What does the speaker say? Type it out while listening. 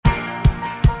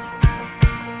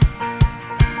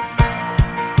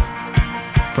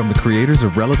From the creators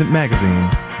of Relevant Magazine,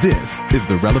 this is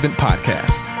the Relevant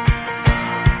Podcast.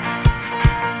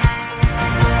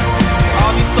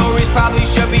 All these stories probably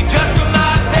should be just from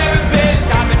my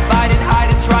therapist. I've been fighting hard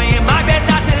and trying my best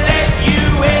not to let you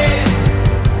in.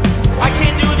 I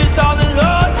can't do this all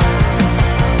alone.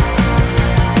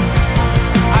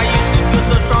 I used to feel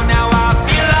so strong, now I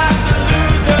feel like the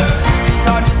loser. It's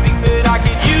hard to speak, but I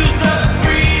could use the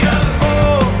freedom.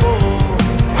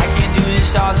 I can't do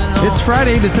this all alone. It's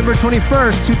Friday, December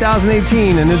 21st,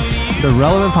 2018, and it's the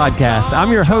Relevant Podcast.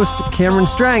 I'm your host, Cameron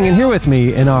Strang, and here with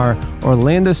me in our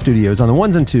Orlando studios on the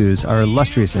ones and twos, our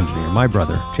illustrious engineer, my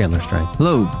brother, Chandler Strang.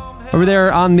 Hello. Over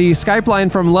there on the Skype line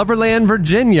from Loverland,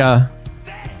 Virginia,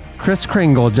 Chris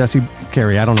Kringle, Jesse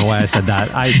Carey. I don't know why I said that.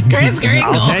 Chris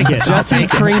Kringle. I'll take it. Jesse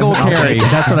Kringle Carey.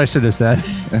 That's what I should have said.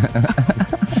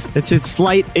 It's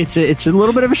slight. It's a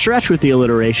little bit of a stretch with the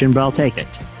alliteration, but I'll take it.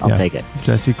 I'll take it.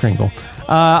 Jesse Kringle.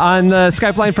 On the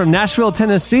Skype line from Nashville,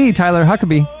 Tennessee, Tyler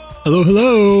Huckabee. Hello,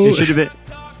 hello. It should have been.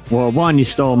 Well, one, you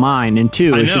stole mine, and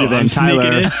two, it should have been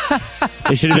Tyler.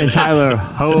 It should have been Tyler.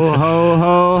 Ho ho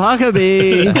ho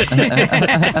Huckabee.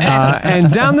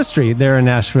 And down the street there in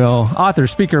Nashville, author,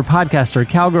 speaker, podcaster,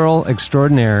 cowgirl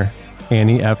extraordinaire,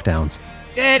 Annie F. Downs.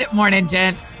 Good morning,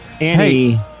 gents.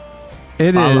 Annie.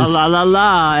 It is. La la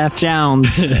la F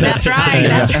Downs. That's right.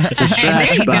 That's right. It's a stretch,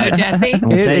 There you go, but Jesse.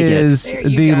 we'll It take is There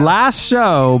you the go. last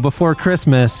show before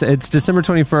Christmas. It's December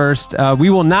 21st. We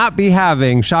will not be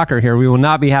having, shocker here, we will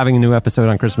not be having a new episode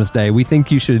on Christmas Day. We think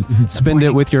you should spend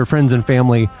it with your friends and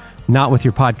family, not with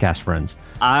your podcast friends.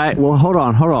 Well, hold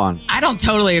on. I don't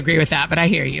totally agree with that, but I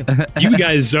hear you. You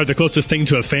guys are the closest thing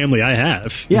to a family I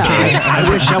have. Yeah, I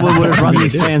wish someone would have run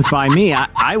these plans by me.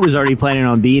 I was already planning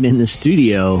on being in the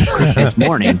studio Christmas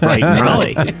morning, bright and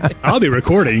early. I'll be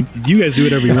recording. You guys do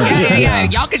whatever you want to do. Yeah.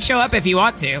 Y'all can show up if you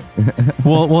want to.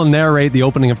 We'll narrate the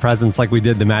opening of presents like we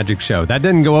did the magic show. That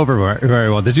didn't go over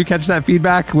very well. Did you catch that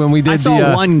feedback when we did I saw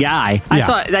the... one guy. I yeah.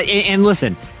 saw that, and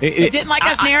listen, It didn't like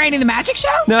us narrating the magic show?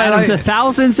 No, out of no, the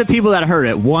thousands of people that heard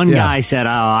it, one Yeah. guy said, "Oh,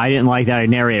 I didn't like that I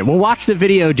narrated." Well, watch the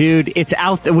video, dude. It's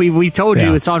out. We told you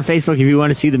Yeah. it's on Facebook if you want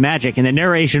to see the magic, and the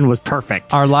narration was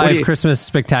perfect. Our What do live you- Christmas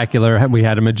spectacular, we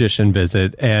had a magician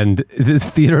visit, and this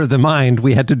theater of the mind,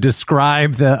 we had to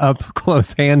describe the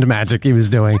up-close hand magic he was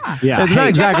doing. Yeah. It's not Hey,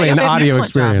 exactly an definitely did an audio excellent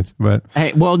experience, but...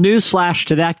 Hey, well, newsflash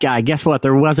to that guy. Guess what?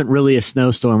 There wasn't really a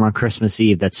snowstorm on Christmas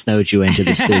Eve that snowed you into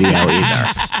the studio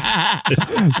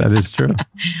either. That is true.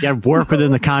 You got to work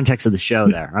within the context of the show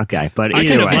there. Okay, but I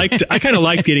either way. kind of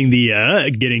liked getting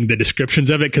the descriptions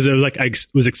of it because it was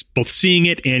like both seeing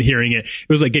it and hearing it. It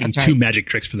was like getting That's right. two magic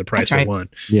tricks for the price That's of right. one.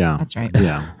 Yeah, That's right.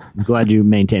 Yeah, I'm glad you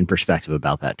maintain perspective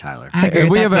about that, Tyler. I agree We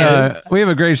with have that, we have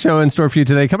a great show in store for you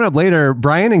today. Coming up later,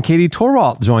 Bryan and Katie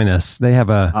Torwalt join us. They have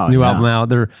a new album out.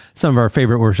 They're some of our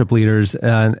favorite worship leaders,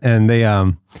 and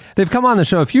they've come on the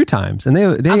show a few times. And they I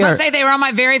was going are to say they were on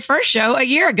my very first show a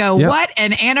year ago. Yep. What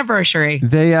an anniversary.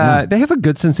 they have a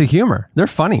good sense of humor. They're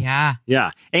funny. Yeah.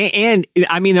 Yeah, and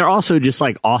I mean they're also just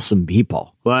like awesome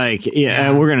people. Like,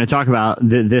 we're going to talk about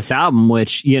this album,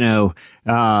 which they kind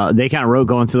of wrote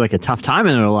going through like a tough time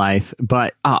in their life,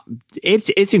 but it's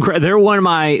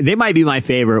incredible. They might be my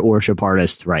favorite worship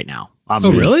artists right now. Oh,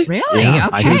 really? Really? Yeah,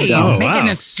 I Okay. think so. Making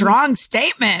Wow. a strong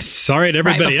statement. Sorry to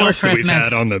everybody before else that we've Christmas.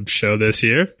 had on the show this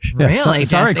year. Yeah, Really,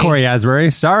 sorry, Jesse? Corey Asbury.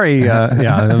 Sorry.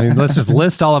 I mean, let's just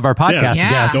list all of our podcast Yeah.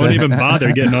 guests. Don't even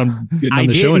bother getting on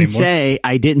the show anymore.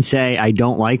 I didn't say I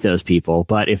don't like those people,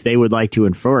 but if they would like to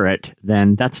infer it,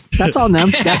 then that's on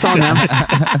them. That's on them.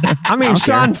 I mean,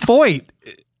 Sean Foyt.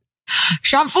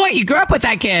 Sean Foyt, you grew up with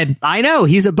that kid. I know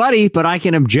he's a buddy, but I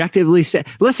can objectively say,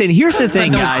 listen, here's the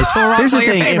thing, guys. Here's the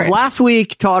your thing. If favorite. last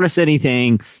week taught us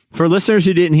anything, for listeners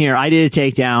who didn't hear, I did a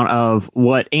takedown of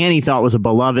what Annie thought was a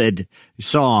beloved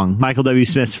song, Michael W.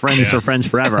 Smith's Friends for Friends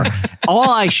Forever. All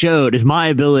I showed is my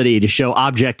ability to show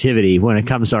objectivity when it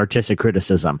comes to artistic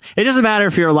criticism. It doesn't matter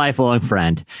if you're a lifelong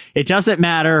friend. It doesn't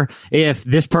matter if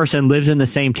this person lives in the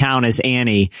same town as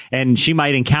Annie and she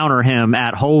might encounter him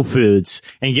at Whole Foods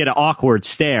and get an awkward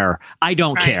stare. I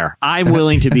don't care. I'm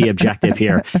willing to be objective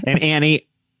here. And Annie,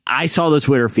 I saw the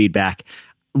Twitter feedback.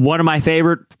 One of my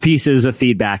favorite pieces of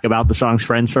feedback about the songs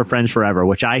Friends for Friends Forever,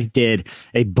 which I did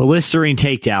a blistering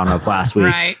takedown of last week,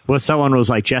 Right. was someone was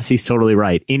like, Jesse's totally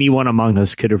right. Anyone among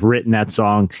us could have written that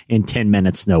song in 10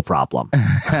 minutes, no problem.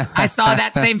 I saw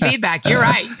that same feedback. You're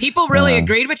right. People really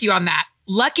agreed with you on that.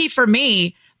 Lucky for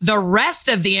me, the rest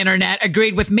of the internet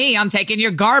agreed with me on taking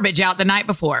your garbage out the night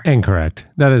before. Incorrect.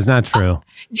 That is not true.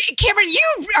 Cameron,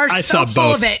 you are I so saw full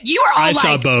both. of it. You were all I like,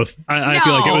 saw both. I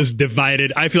feel like it No. was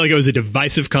divided. I feel like it was a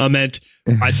divisive comment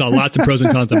I saw lots of pros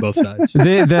and cons on both sides.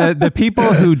 The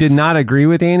people who did not agree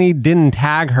with Annie didn't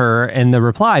tag her in the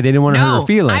reply. They didn't want to hurt her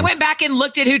feelings. I went back and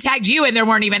looked at who tagged you, and there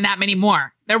weren't even that many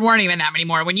more.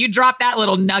 When you dropped that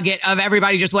little nugget of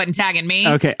everybody just wasn't tagging me.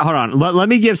 Okay, hold on. Let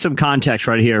me give some context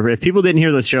right here. If people didn't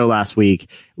hear the show last week,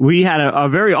 we had a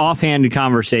very offhanded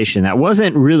conversation that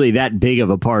wasn't really that big of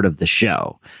a part of the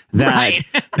show. Right.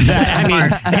 I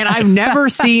mean, and I've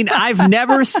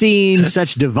never seen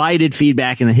such divided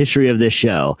feedback in the history of this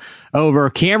show over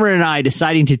Cameron and I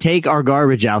deciding to take our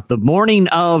garbage out the morning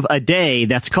of a day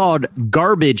that's called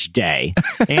Garbage Day,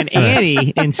 and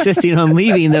Annie insisting on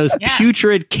leaving those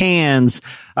putrid cans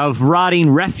of rotting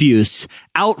refuse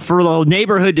out for the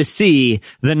neighborhood to see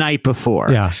the night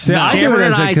before. Yeah. See, I do it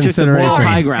Cameron as and a I took the consideration. moral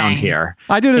high ground here.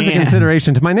 I do it as a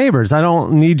consideration to my neighbors. I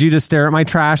don't need you to stare at my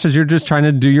trash as you're just trying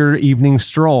to do your evening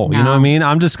stroll. You know what I mean?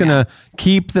 I'm just going to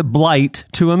keep the blight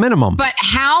to a minimum. But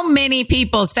how many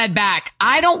people said back,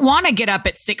 I don't want to get up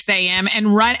at 6 a.m.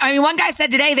 and run. I mean, one guy said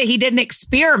today that he did an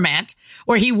experiment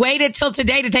where he waited till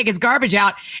today to take his garbage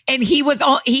out, and he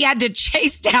had to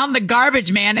chase down the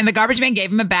garbage man, and the garbage man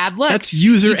gave him a bad look. That's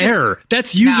user error.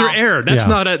 That's user error. That's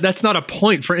not a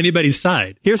point for anybody's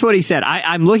side. Here's what he said.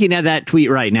 I'm looking at that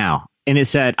tweet right now. And it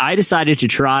said, I decided to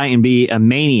try and be a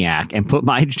maniac and put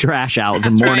my trash out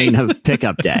the morning of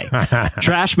pickup day.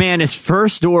 Trash man is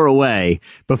first door away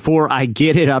before I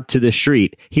get it up to the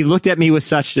street. He looked at me with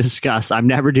such disgust. I'm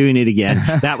never doing it again.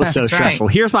 That was so stressful.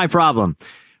 Right. Here's my problem.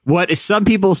 What some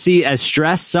people see as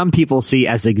stress, some people see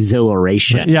as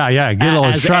exhilaration. Yeah. Get a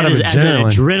little shot of as an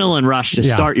adrenaline rush to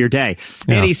start your day.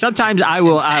 And sometimes I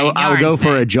will go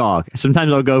for a jog.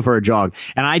 Sometimes I'll go for a jog,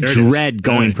 and I dread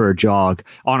going for a jog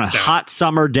on a hot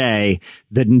summer day,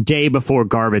 the day before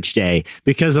garbage day,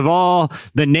 because of all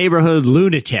the neighborhood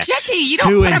lunatics. Jesse, you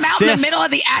don't put them out in the middle of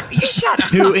the shut up.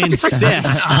 Who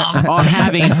insist on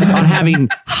having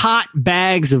hot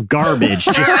bags of garbage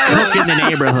just cooked in the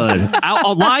neighborhood.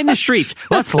 I'll line the streets.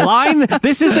 Let's line.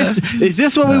 Is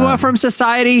this what we want from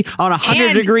society on a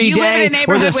 100-degree day? You live in a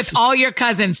neighborhood with all your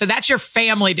cousins, so that's your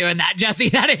family doing that, Jesse.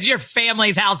 That is your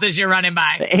family's houses you're running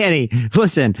by. Annie,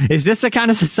 listen, is this the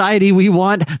kind of society we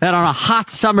want, that on a hot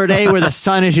summer day where the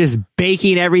sun is just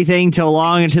baking everything till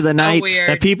long into the night,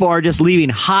 that people are just leaving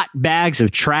hot bags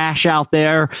of trash out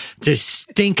there to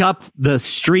stink up the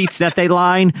streets that they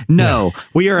line? No,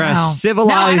 we are a civilized...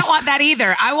 No, I don't want that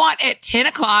either. I want at 10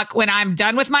 o'clock when I'm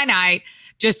done with my night,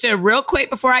 just to real quick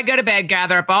before I go to bed,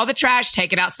 gather up all the trash,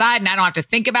 take it outside, and I don't have to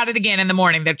think about it again in the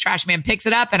morning. The trash man picks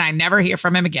it up, and I never hear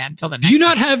from him again until the next. Do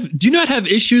you not have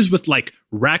issues with like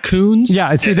raccoons?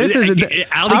 Yeah, see, this is.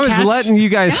 I was letting you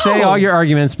guys say all your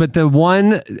arguments, but the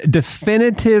one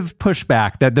definitive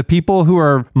pushback that the people who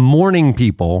are morning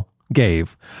people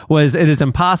gave was, it is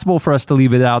impossible for us to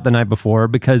leave it out the night before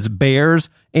because bears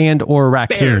and or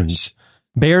raccoons.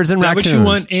 Bears and raccoons. What you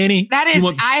want, Annie? That is,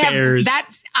 bears.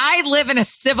 I live in a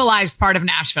civilized part of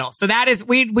Nashville, so that is,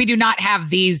 we do not have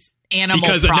these animal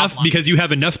problems. Because you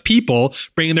have enough people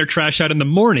bringing their trash out in the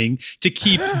morning to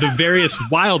keep the various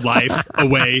wildlife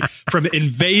away from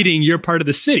invading your part of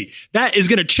the city. That is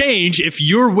going to change if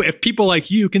people like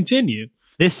you continue.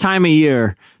 This time of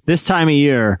year,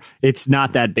 it's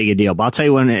not that big a deal. But I'll tell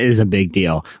you when it is a big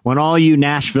deal. When all you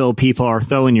Nashville people are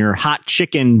throwing your hot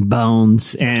chicken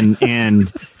bones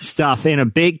and stuff in a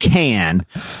big can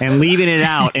and leaving it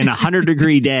out in a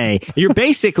 100-degree day, you're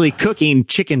basically cooking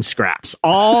chicken scraps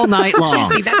all night long.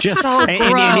 Jesse, that's so gross.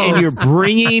 And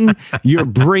you're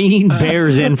bringing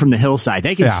bears in from the hillside.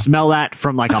 They can smell that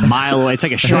from like a mile away. It's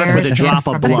like a shark with a drop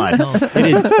of blood.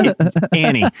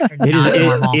 Annie,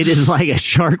 it is like a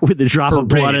shark with a drop of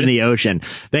blood in the ocean.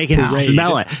 They can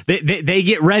smell it. They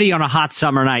get ready on a hot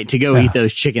summer night to go eat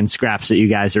those chicken scraps that you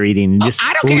guys are eating. And just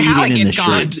I don't care how it gets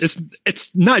gone.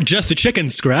 It's not just the chicken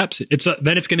scraps.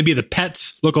 Then it's going to be the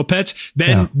local pets.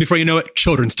 Then before you know it,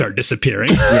 children start disappearing.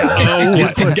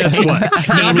 And guess what?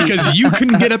 Now because you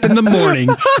couldn't get up in the morning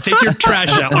to take your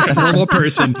trash out like a normal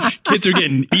person, kids are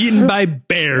getting eaten by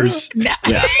bears in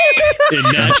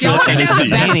Nashville,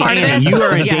 Tennessee. You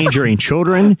are endangering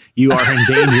children. You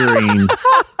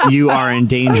are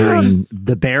endangering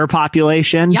the bear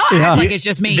population. Y'all act like it's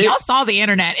just me. Y'all saw the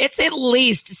internet. It's at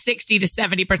least 60 to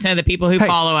 70% of the people who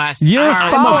follow us. Your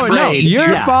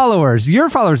followers.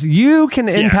 You can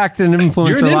impact and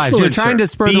influence their lives. You're trying to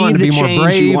spur them on to be more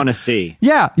brave. You want to see.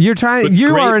 Yeah, you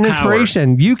are an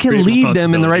inspiration. You can lead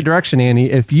them in the right direction, Annie.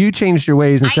 If you changed your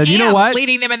ways and said, you know what?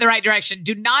 Leading them in the right direction.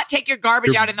 Do not take your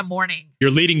garbage out in the morning.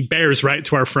 You're leading bears right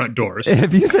to our front doors.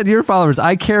 If you said to your followers,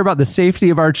 I care about the safety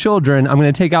of our children, I'm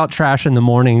going to take out trash in the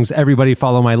mornings. Everybody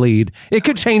follow my lead. It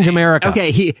could change America.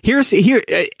 Okay, here,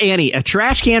 Annie, a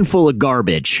trash can full of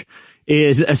garbage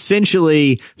is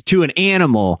essentially to an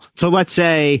animal. So let's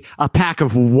say a pack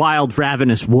of wild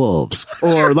ravenous wolves,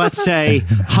 or let's say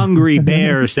hungry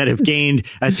bears that have gained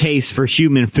a taste for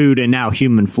human food and now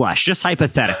human flesh, just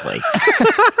hypothetically.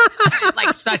 It's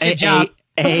like such a jump.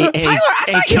 Tyler, I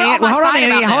thought you were on my side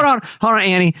Annie. about this. Hold on,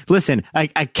 Annie. Listen,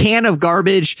 a can of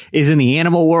garbage is in the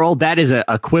animal world. That is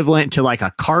equivalent to like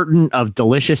a carton of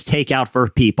delicious takeout for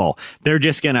people. They're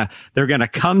gonna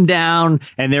come down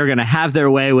and they're gonna have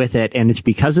their way with it. And it's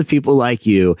because of people like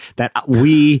you that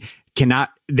we cannot.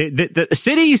 The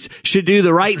cities should do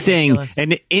the right thing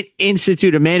and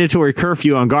institute a mandatory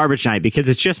curfew on garbage night, because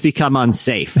it's just become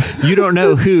unsafe. You don't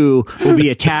know who will be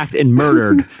attacked and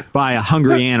murdered by a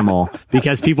hungry animal,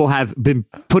 because people have been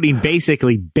putting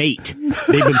basically bait.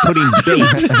 They've been putting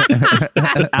bait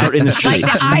out in the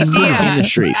streets. Like the idea. In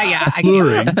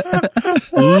the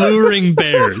streets. Luring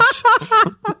bears.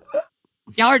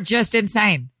 Y'all are just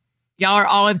insane. Y'all are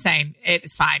all insane.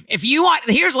 It's fine. If you want,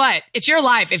 here's what, it's your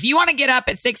life. If you want to get up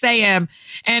at 6 a.m.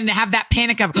 and have that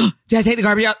panic of, oh, did I take the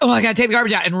garbage out? Oh, I got to take the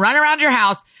garbage out, and run around your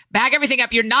house, bag everything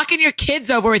up. You're knocking your kids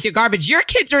over with your garbage. Your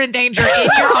kids are in danger in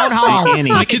your own home.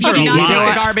 Annie, my kids are do not take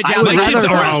alive. the garbage out. My kids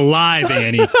are alive,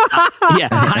 Annie. No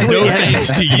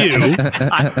thanks to you.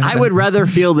 I would rather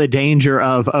feel the danger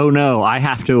of, oh no, I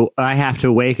have to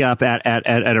wake up at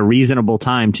a reasonable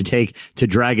time to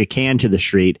drag a can to the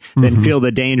street than feel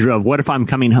the danger of, what if I'm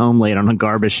coming home late on a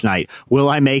garbage night? Will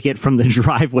I make it from the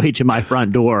driveway to my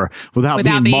front door without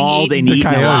being mauled and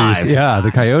eaten alive? Yeah, the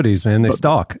coyotes, man, they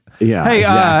stalk. Yeah, hey,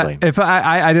 exactly. If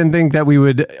I didn't think that we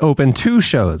would open 2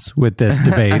 shows with this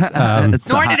debate. Nor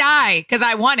did I, because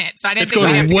I won it. So I didn't It's think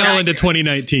we'd have going to well get into to it.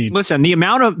 2019. Listen, the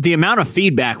amount of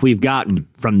feedback we've gotten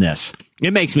from this,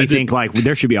 it makes me think like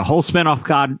there should be a whole spinoff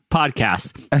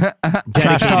podcast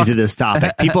dedicated to this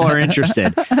topic. People are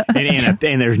interested,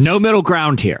 and there's no middle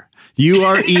ground here.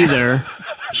 You're either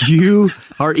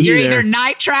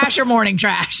night trash or morning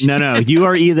trash. No. You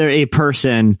are either a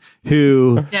person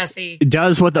who Jesse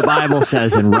does what the Bible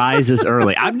says and rises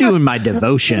early. I'm doing my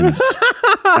devotions.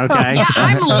 Okay. Yeah,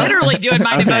 I'm literally doing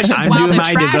my devotions I'm while doing the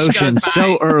my trash devotions goes by.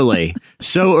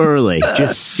 so early,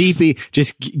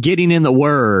 just getting in the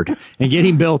Word and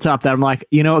getting built up. That I'm like,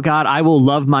 you know what, God, I will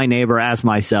love my neighbor as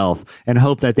myself and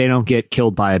hope that they don't get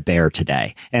killed by a bear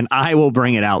today. And I will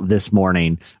bring it out this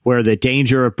morning, where the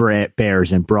danger of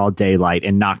bears in broad daylight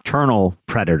and nocturnal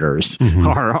predators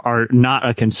are not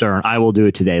a concern. I will do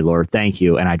it today, Lord. Thank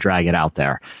you. And I drag it out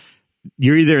there.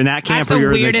 You're either in that camp, That's or the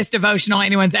you're weirdest devotional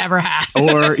anyone's ever had.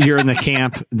 or you're in the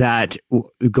camp that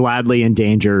gladly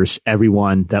endangers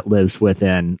everyone that lives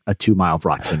within a 2-mile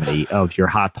proximity of your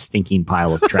hot, stinking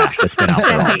pile of trash that's been out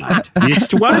there all night.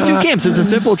 It's one of 2 camps. It's a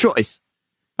simple choice.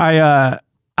 I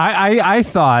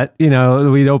thought,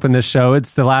 we'd open this show.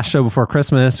 It's the last show before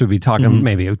Christmas. We'd be talking,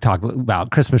 maybe we'd talk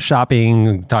about Christmas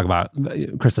shopping, talk about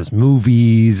Christmas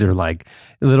movies, or like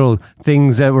little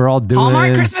things that we're all doing.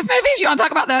 Hallmark Christmas movies? You want to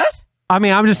talk about those? I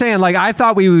mean, I'm just saying, like, I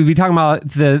thought we would be talking about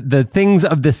the things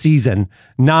of the season,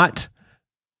 not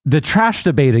the trash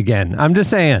debate again. I'm just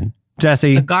saying,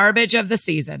 Jesse. The garbage of the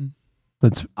season.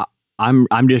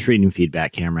 I'm just reading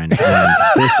feedback, Cameron. And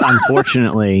this,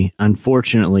 unfortunately,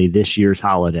 this year's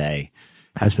holiday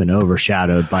has been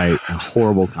overshadowed by a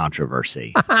horrible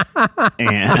controversy.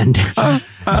 And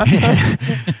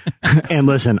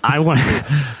listen,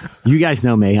 you guys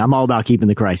know me. I'm all about keeping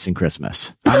the Christ in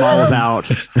Christmas. I'm all about,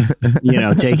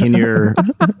 taking your,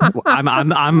 I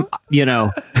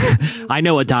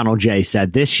know what Donald J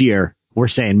said this year. We're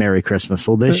saying Merry Christmas.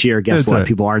 Well, this year, guess what?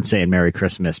 People aren't saying Merry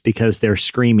Christmas because they're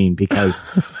screaming because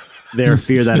they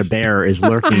fear that a bear is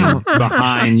lurking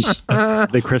behind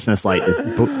the Christmas light.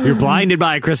 You're blinded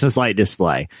by a Christmas light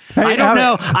display. I don't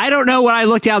know. I don't know when I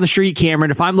look down the street,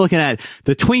 Cameron, if I'm looking at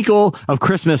the twinkle of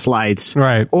Christmas lights,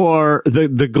 right, or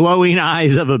the glowing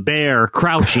eyes of a bear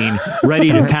crouching,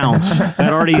 ready to pounce,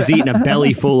 that already has eaten a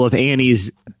belly full of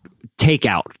Annie's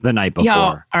takeout the night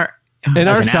before. In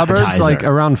our suburbs, like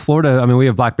around Florida, I mean, we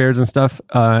have black bears and stuff.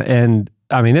 And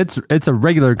I mean, it's a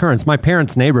regular occurrence. My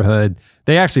parents' neighborhood,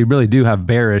 they actually really do have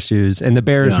bear issues, and the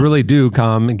bears really do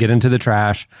come and get into the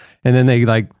trash, and then they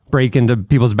like break into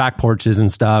people's back porches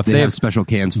and stuff. They have special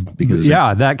cans because of it.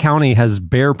 That county has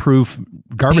bear-proof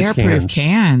garbage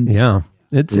cans. Yeah,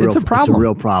 it's a problem. It's a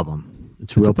real problem.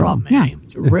 It's a real problem. Yeah,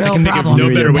 it's a real problem. I can think of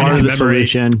no better way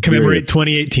to commemorate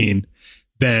 2018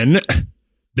 than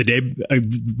the day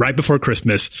right before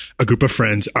Christmas, a group of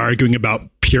friends arguing about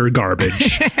pure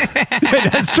garbage.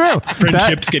 That's true.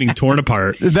 Friendships getting torn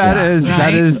apart. That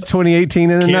is 2018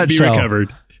 in a nutshell. Can't be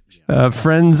recovered.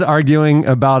 Friends arguing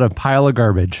about a pile of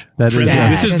garbage. That is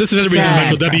this is another reason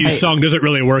Michael W.'s song doesn't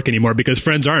really work anymore, because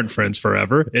friends aren't friends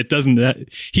forever. It doesn't.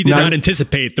 He did not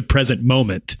anticipate the present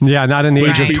moment. Yeah, not in the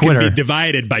age of Twitter. Can be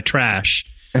divided by trash.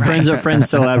 Friends are friends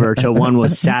so ever till one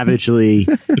was savagely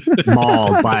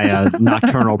mauled by a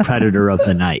nocturnal predator of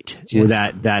the night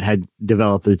that had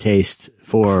developed a taste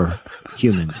for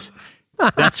humans.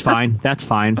 That's fine. That's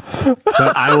fine.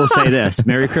 But I will say this.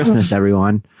 Merry Christmas,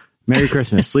 everyone. Merry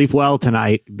Christmas. Sleep well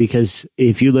tonight, because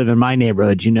if you live in my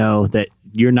neighborhood, you know that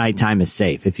your nighttime is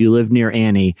safe. If you live near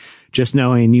Annie, just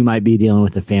knowing you might be dealing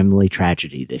with a family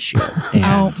tragedy this year.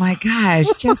 Oh my gosh,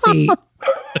 Jesse.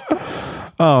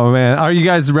 Oh man, are you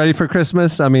guys ready for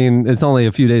Christmas? I mean, it's only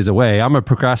a few days away. I'm a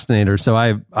procrastinator, so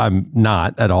I'm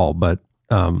not at all. But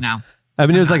no, I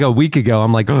mean, it was like a week ago.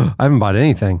 I'm like, I haven't bought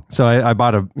anything, so I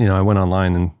bought I went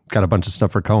online and got a bunch of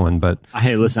stuff for Cohen. But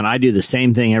hey, listen, I do the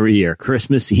same thing every year.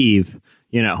 Christmas Eve,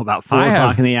 about 4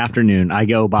 o'clock in the afternoon, I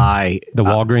go buy the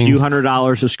Walgreens, a few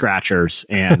 $100s of scratchers,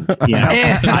 and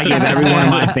I give everyone in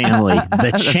my family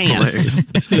the chance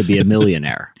to be a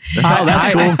millionaire. Oh,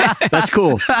 that's cool. That's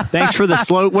cool. Thanks for the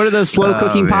slow. What are those slow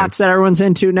cooking pots that everyone's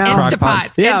into now?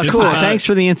 Instapots. Yeah, cool. Thanks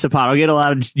for the Instapot. I'll get a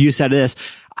lot of use out of this.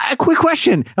 A quick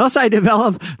question. Unless I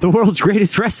develop the world's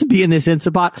greatest recipe in this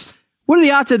Instapot, what are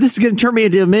the odds that this is going to turn me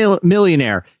into a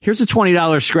millionaire? Here's a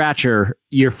 $20 scratcher.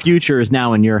 Your future is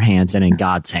now in your hands and in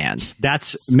God's hands.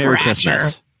 That's Merry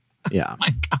Christmas. Yeah. Oh my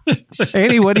gosh.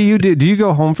 Annie, what do you do? Do you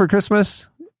go home for Christmas?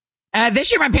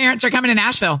 This year, my parents are coming to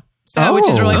Nashville. So, which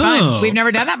is really fun. We've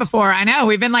never done that before. I know.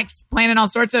 We've been planning all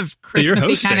sorts of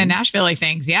Christmassy kind of Nashville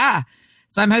things. Yeah.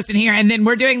 So I'm hosting here. And then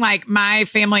we're doing my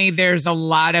family, there's a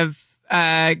lot of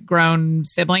grown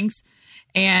siblings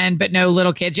but no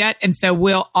little kids yet. And so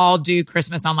we'll all do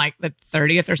Christmas on the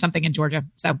 30th or something in Georgia.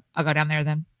 So I'll go down there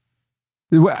then.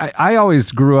 I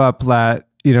always grew up that,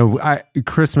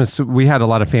 Christmas, we had a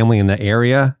lot of family in the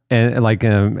area and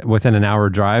within an hour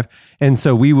drive. And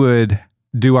so we would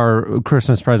do our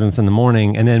Christmas presents in the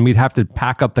morning, and then we'd have to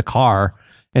pack up the car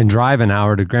and drive an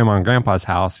hour to grandma and grandpa's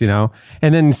house, and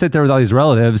then sit there with all these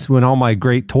relatives when all my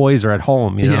great toys are at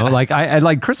home,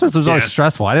 I Christmas was always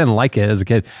stressful. I didn't like it as a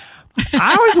kid.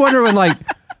 I always wonder when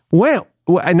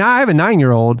now I have a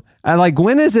 9-year-old.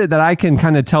 When is it that I can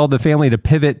kind of tell the family to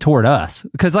pivot toward us?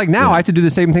 Because now I have to do the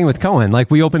same thing with Cohen.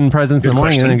 We open presents in the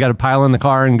morning and then got to pile in the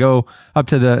car and go up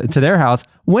to their house.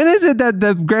 When is it that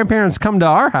the grandparents come to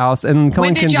our house and Cohen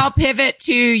when did y'all pivot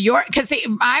to your? Because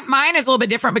mine is a little bit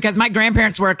different because my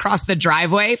grandparents were across the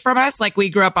driveway from us. We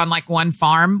grew up on one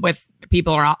farm with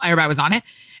people around. Everybody was on it,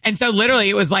 and so literally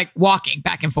it was walking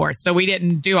back and forth. So we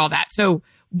didn't do all that. So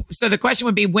the question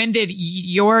would be, when did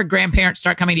your grandparents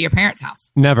start coming to your parents'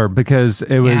 house? Never, because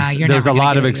it was there's a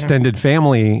lot of extended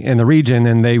family in the region,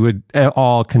 and they would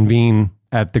all convene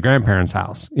at the grandparents'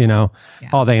 house,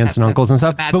 all the aunts and uncles and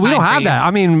stuff. But we don't have that.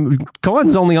 I mean,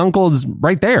 Cohen's only uncle's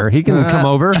right there. He can come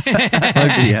over.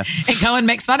 And Cohen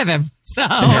makes fun of him. So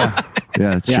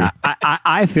that's true.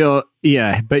 I feel,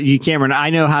 but Cameron, I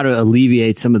know how to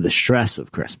alleviate some of the stress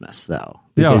of Christmas, though.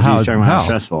 Because you're talking about how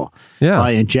stressful. Yeah.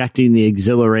 By injecting the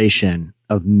exhilaration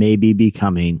of maybe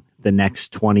becoming the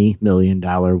next $20 million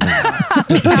winner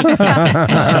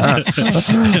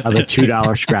of a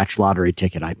 $2 scratch lottery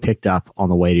ticket I picked up on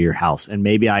the way to your house. And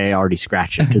maybe I already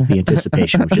scratched it because the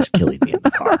anticipation was just killing me in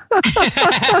the car.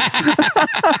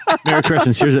 Merry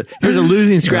Christmas. Here's a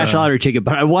losing scratch lottery ticket,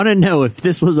 but I want to know if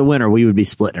this was a winner, we would be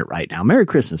splitting it right now. Merry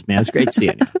Christmas, man. It's great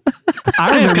seeing you.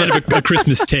 I have kind of a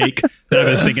Christmas take that I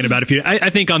was thinking about. I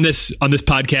think on this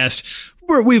podcast,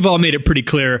 we've all made it pretty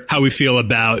clear how we feel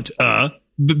about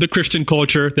the Christian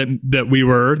culture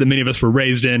that many of us were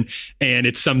raised in, and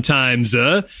it's sometimes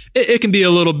it can be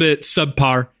a little bit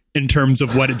subpar in terms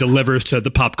of what it delivers to the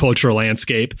pop culture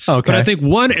landscape. Okay. But I think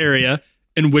one area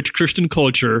in which Christian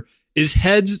culture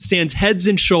stands heads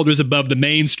and shoulders above the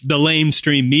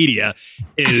lamestream media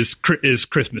is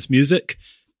Christmas music,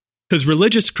 because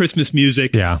religious Christmas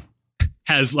music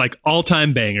has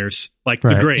all-time bangers,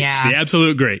 the greats, the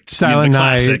absolute greats, Silent the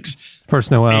Night, classics,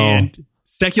 First Noel, and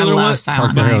secular ones,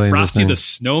 Frosty the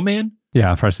Snowman.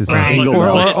 Yeah, Frosty the Right. Snowman.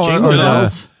 Or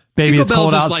the Baby It's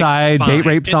Cold Outside, date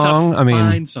rape song. I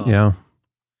mean, song.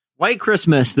 White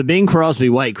Christmas, the Bing Crosby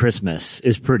White Christmas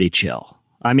is pretty chill.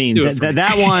 I mean,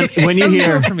 that one, when you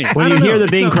hear the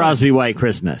Bing Crosby White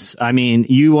Christmas, I mean,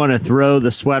 you want to throw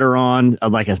the sweater on,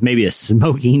 maybe a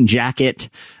smoking jacket,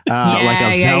 a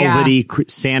velvety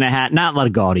Santa hat, not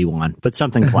a gaudy one, but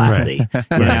something classy,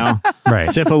 Right.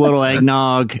 Sip a little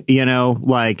eggnog,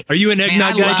 Are you an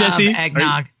eggnog guy, Jesse?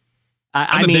 Eggnog.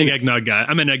 I'm a big eggnog guy.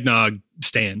 I'm an eggnog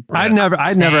stan. I'd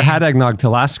never had eggnog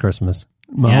till last Christmas.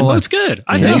 Mahola. Oh, it's good.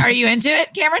 I Are think. you into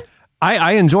it, Cameron?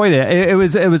 I enjoyed it. It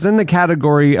was in the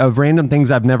category of random things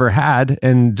I've never had,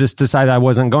 and just decided I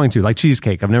wasn't going to, like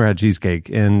cheesecake. I've never had cheesecake,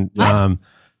 and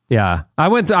yeah, I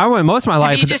went most of my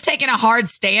life. Have you just taken a hard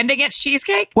stand against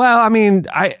cheesecake? Well, I mean,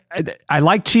 I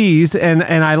like cheese and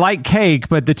I like cake,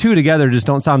 but the two together just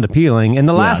don't sound appealing. And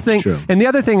the last thing, true. and the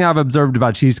other thing I've observed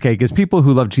about cheesecake is people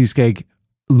who love cheesecake,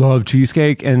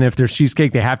 and if there's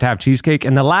cheesecake, they have to have cheesecake.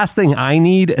 And the last thing I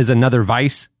need is another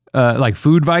vice, like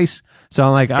food vice.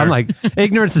 So I'm like,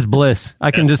 ignorance is bliss.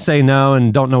 I can just say no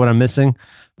and don't know what I'm missing.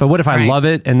 But what if I love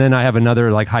it and then I have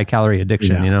another like high calorie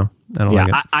addiction? You know, I don't like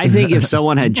it. I think if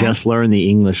someone had just learned the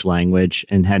English language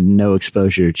and had no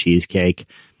exposure to cheesecake,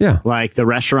 like the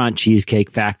restaurant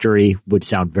Cheesecake Factory would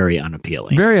sound very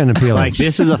unappealing. Very unappealing. Like,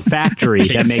 this is a factory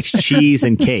that makes cheese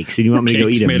and cakes, and you want me to go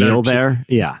eat a meal there?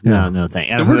 No, thank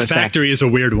you. The word factory is a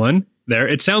weird one there.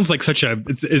 It sounds like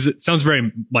it sounds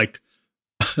very like,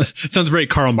 it sounds very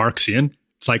Karl Marxian.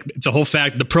 It's like, it's a whole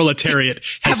fact. The proletariat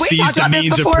has seized the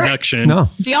means of production. No.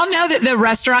 Do y'all know that the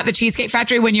restaurant, the Cheesecake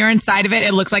Factory, when you're inside of it,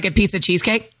 it looks like a piece of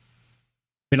cheesecake?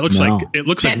 I mean, it looks like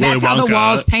Willy That's how the Wonka.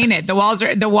 walls painted. The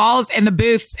walls and the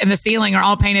booths and the ceiling are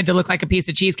all painted to look like a piece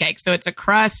of cheesecake. So it's a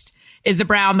crust is the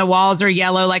brown. The walls are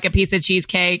yellow like a piece of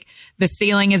cheesecake. The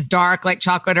ceiling is dark like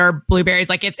chocolate or blueberries.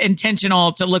 Like, it's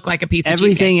intentional to look like a piece of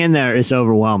cheesecake. Everything in there is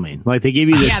overwhelming. Like, they give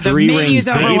you this three-ring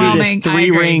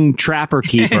trapper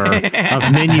keeper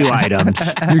of menu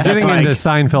items. You're getting into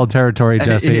Seinfeld territory,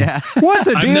 Jesse. What's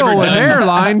the deal with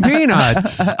airline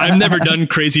peanuts? I've never done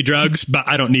crazy drugs, but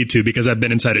I don't need to because I've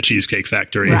been inside a Cheesecake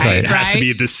Factory. It has to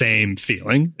be the same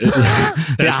feeling.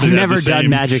 I've never done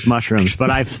magic mushrooms, but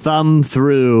I've thumbed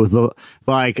through the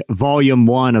volume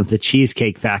 1 of the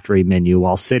Cheesecake Factory menu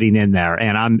while sitting in there,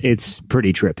 and it's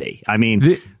pretty trippy. I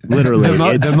mean,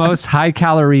 literally, the most high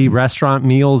calorie restaurant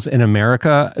meals in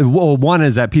America. Well, one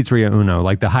is at Pizzeria Uno,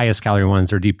 like the highest calorie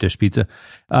ones are deep dish pizza.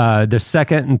 The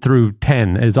second through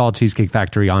 10 is all Cheesecake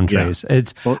Factory entrees.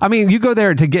 I mean, you go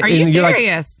there to get. Are you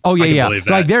serious? Oh yeah.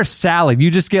 Like their salad,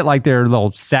 you just get like their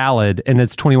little salad, and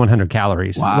it's 2,100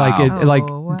 calories.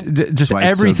 Wow. Just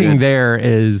everything there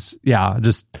is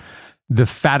just the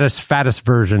fattest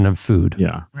version of food.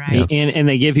 Yeah. Right. And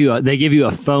they give you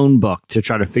a phone book to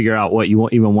try to figure out what you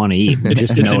even want to eat.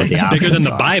 Just to know what the it's bigger than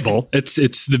the are. Bible. It's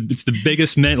the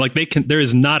biggest man. Like, there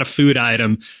is not a food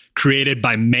item created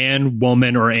by man,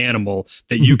 woman, or animal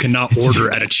that you cannot order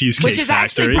at a Cheesecake Factory. Which is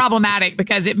actually problematic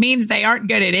because it means they aren't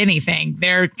good at anything.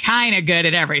 They're kind of good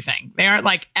at everything. They aren't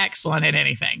like excellent at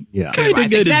anything. Yeah. Kind of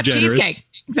good except is generous. cheesecake.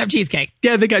 Except cheesecake.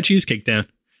 Yeah, they got cheesecake down.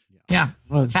 Yeah,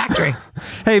 it's a factory.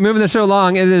 Hey, moving the show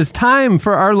along, it is time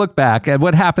for our look back at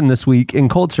what happened this week in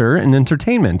culture and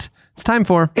entertainment. It's time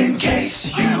for In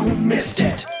Case You Missed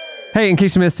It. Hey, in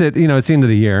case you missed it, it's the end of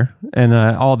the year, and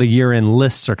all the year-end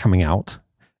lists are coming out.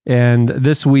 And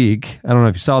this week, I don't know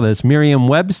if you saw this,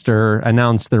 Merriam-Webster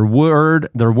announced their word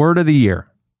of the year.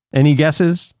 Any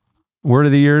guesses? Word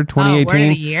of the year 2018? Word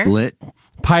of the year? Lit.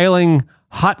 Piling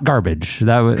hot garbage.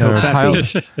 That was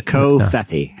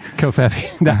Kofefi.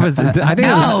 Kofefi. That was. I think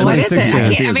it was what is it?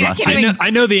 2016. I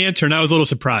know the answer, and I was a little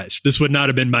surprised. This would not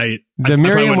have been my. The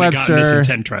Merriam-Webster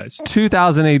 10 tries.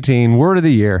 2018 word of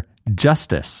the year: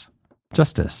 justice.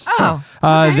 Justice. Oh,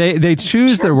 okay. They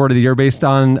choose their word of the year based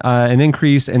on an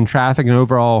increase in traffic and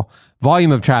overall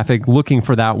volume of traffic looking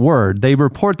for that word. They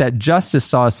report that justice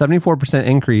saw a 74%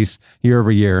 increase year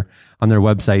over year on their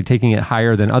website, taking it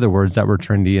higher than other words that were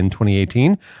trendy in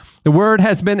 2018. The word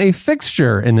has been a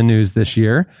fixture in the news this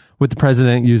year, with the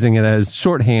president using it as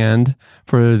shorthand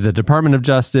for the Department of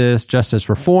Justice, justice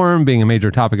reform being a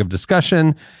major topic of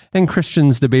discussion, and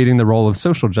Christians debating the role of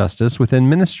social justice within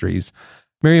ministries.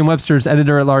 Merriam-Webster's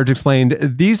editor-at-large explained,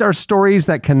 "These are stories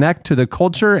that connect to the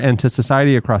culture and to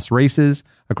society across races,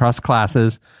 across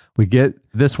classes. We get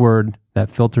this word that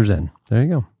filters in." There you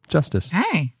go. Justice.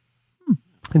 Hey.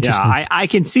 Interesting. Yeah, I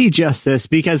can see justice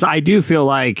because I do feel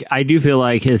like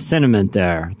his sentiment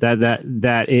there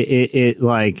that it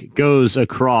like goes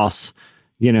across,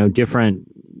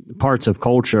 different parts of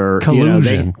culture.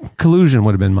 Collusion. Collusion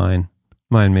would have been mine.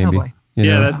 Mine maybe. Oh boy.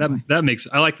 That makes,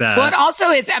 I like that. Well, it also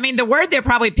is, the word they're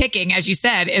probably picking, as you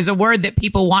said, is a word that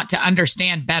people want to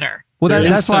understand better. Well,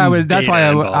 that's why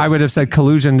I would have said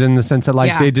collusion in the sense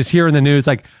that they just hear in the news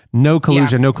no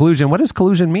collusion, no collusion. What does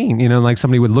collusion mean? Like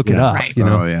somebody would look it up. Right.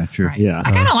 Oh yeah, true. Right. Yeah,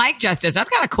 I kind of like justice. That's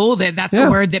kind of cool that's a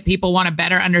word that people want to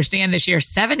better understand this year.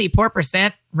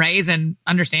 74% raise in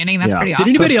understanding. That's pretty awesome.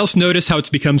 Did anybody else notice how it's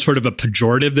become sort of a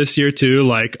pejorative this year too?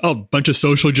 Like, oh, a bunch of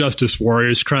social justice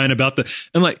warriors crying about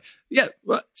and Yeah,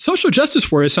 well, social justice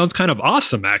warrior sounds kind of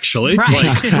awesome, actually. Right,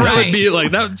 like, right. That would be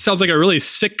like, that sounds like a really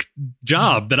sick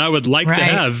job that I would like to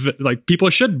have. Like, people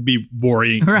should be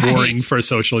warring for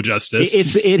social justice.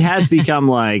 It has become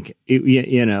like,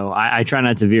 I try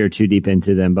not to veer too deep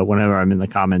into them, but whenever I'm in the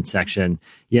comments section,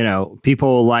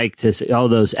 people like to say,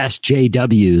 those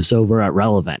SJWs over at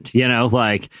Relevant, being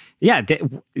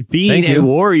a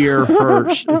warrior to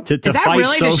Is that fight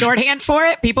really the shorthand for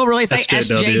it? People really say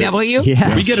SJW?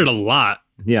 Yes. We get it a lot.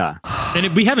 Yeah.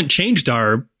 And we haven't changed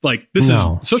our,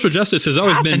 social justice has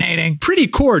always been pretty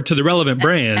core to the Relevant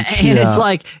brand. And it's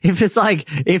like, if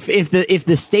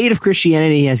the state of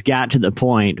Christianity has got to the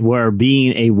point where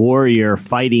being a warrior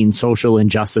fighting social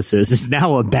injustices is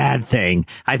now a bad thing,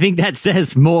 I think that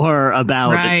says more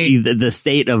about the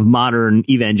state of modern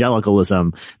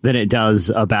evangelicalism than it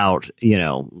does about,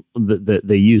 the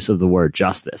use of the word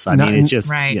justice. I mean, it's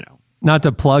just, Not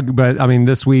to plug, but I mean,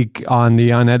 this week on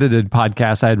the Unedited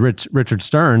podcast, I had Richard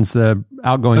Stearns, the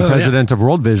outgoing president of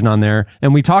World Vision, on there.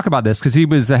 And we talk about this because he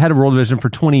was the head of World Vision for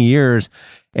 20 years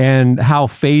and how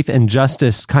faith and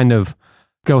justice kind of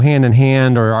go hand in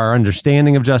hand, or our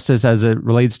understanding of justice as it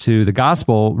relates to the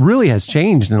gospel really has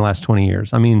changed in the last 20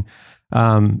 years. I mean,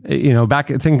 back,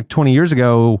 I think 20 years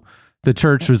ago, the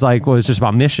church was like, well, it's just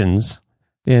about missions.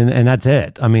 And that's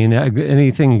it. I mean,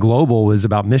 anything global was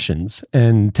about missions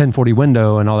and 1040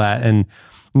 window and all that. And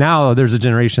now there's a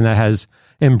generation that has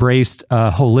embraced a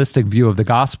holistic view of the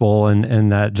gospel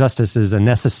and that justice is a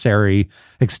necessary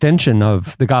extension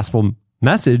of the gospel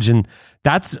message. And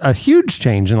that's a huge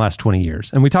change in the last 20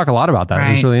 years. And we talk a lot about that. Right.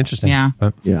 It was really interesting. Yeah.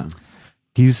 But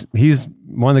he's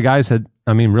one of the guys that,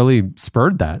 really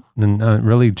spurred that and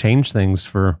really changed things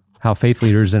for how faith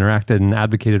leaders interacted and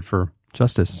advocated for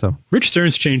justice. So Rich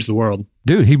Stearns changed the world.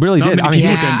 Dude, he really did. Not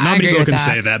many people can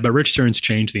say that, but Rich Stearns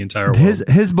changed the entire world.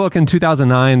 His book in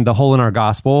 2009, The Hole in Our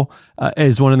Gospel,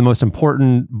 is one of the most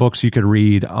important books you could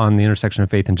read on the intersection of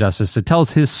faith and justice. It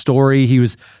tells his story. He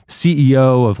was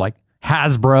CEO of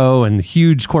Hasbro and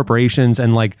huge corporations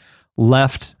and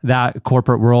left that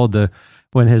corporate world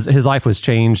when his life was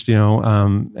changed,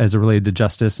 as it related to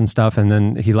justice and stuff. And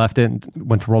then he left it and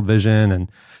went to World Vision.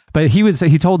 But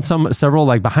he told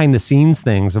several behind the scenes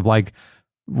things of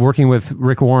working with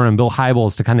Rick Warren and Bill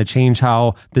Hybels to kind of change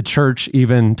how the church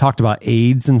even talked about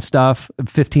AIDS and stuff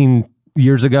 15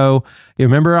 years ago. You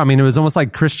remember? I mean, it was almost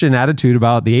like Christian attitude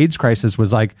about the AIDS crisis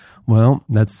was well,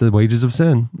 that's the wages of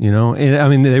sin, And, I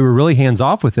mean, they were really hands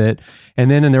off with it.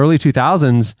 And then in the early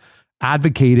 2000s,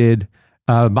 advocated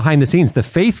behind the scenes, the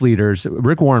faith leaders,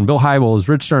 Rick Warren, Bill Hybels,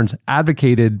 Rich Stearns,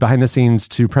 advocated behind the scenes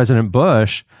to President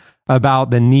Bush about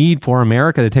the need for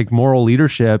America to take moral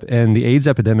leadership in the AIDS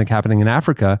epidemic happening in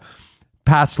Africa,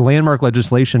 passed landmark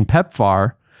legislation,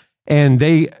 PEPFAR, and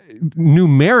they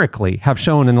numerically have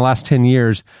shown in the last 10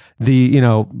 years,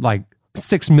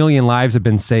 6 million lives have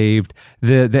been saved.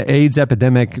 The AIDS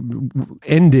epidemic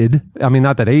ended. I mean,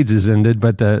 not that AIDS is ended,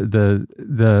 but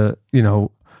the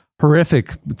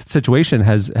horrific situation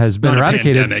has been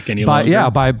eradicated by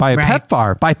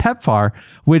PEPFAR,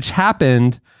 which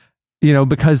happened,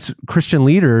 because Christian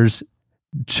leaders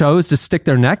chose to stick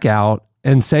their neck out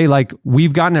and say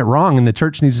we've gotten it wrong and the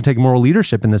church needs to take moral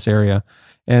leadership in this area.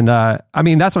 And I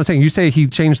mean, that's what I'm saying. You say he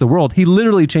changed the world. He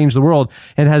literally changed the world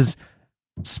and has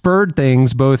spurred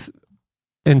things both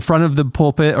in front of the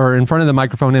pulpit or in front of the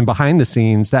microphone and behind the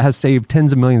scenes that has saved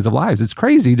tens of millions of lives. It's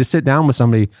crazy to sit down with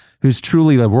somebody who's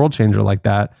truly a world changer like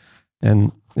that.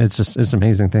 And it's an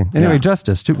amazing thing. Anyway,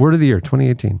 justice, word of the year,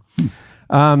 2018.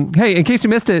 Hey, in case you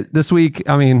missed it this week,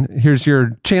 I mean, here's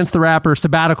your Chance the Rapper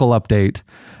sabbatical update.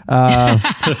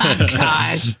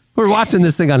 Gosh. We're watching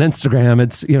this thing on Instagram.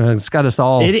 It's it's got us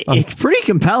all. It's pretty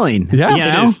compelling.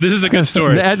 Yeah, it is. This is a good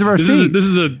story. The edge of our seat. This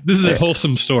is a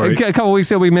wholesome story. A couple weeks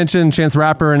ago, we mentioned Chance the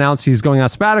Rapper announced he's going on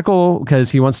sabbatical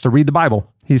because he wants to read the Bible.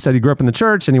 He said he grew up in the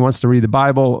church and he wants to read the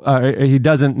Bible. He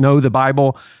doesn't know the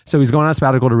Bible, so he's going on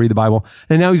sabbatical to read the Bible.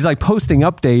 And now he's posting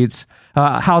updates,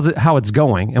 how it's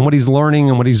going and what he's learning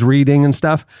and what he's reading and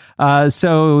stuff.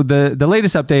 So the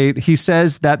latest update, he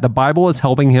says that the Bible is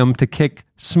helping him to kick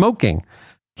smoking.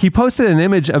 He posted an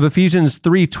image of Ephesians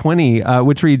 3:20,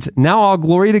 which reads, "Now all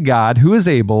glory to God, who is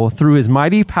able, through his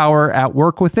mighty power at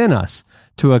work within us,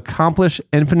 to accomplish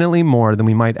infinitely more than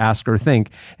we might ask or think."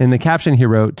 In the caption, he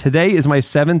wrote, "Today is my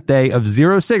 7th day of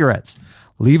 0 cigarettes.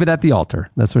 Leave it at the altar."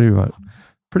 That's what he wrote.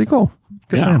 Pretty cool.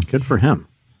 Good for him. Good for him.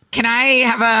 Can I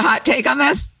have a hot take on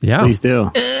this? Yeah. Please do.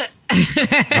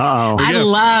 Uh-oh. I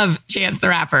love Chance the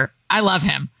Rapper. I love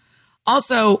him.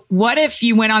 Also, what if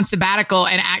you went on sabbatical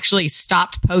and actually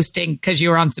stopped posting because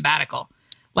you were on sabbatical?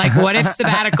 Like, what if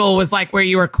sabbatical was like where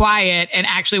you were quiet and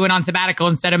actually went on sabbatical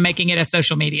instead of making it a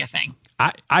social media thing?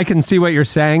 I can see what you're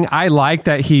saying. I like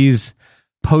that he's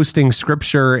posting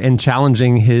scripture and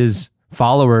challenging his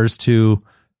followers to,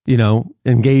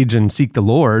 engage and seek the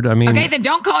Lord. I mean, okay, then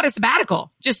don't call it a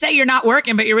sabbatical. Just say you're not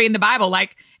working, but you're reading the Bible.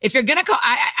 Like, if you're going to call,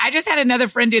 I just had another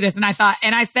friend do this, and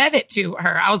I said it to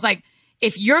her. I was like,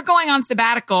 if you're going on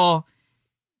sabbatical,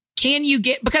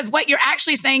 because what you're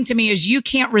actually saying to me is you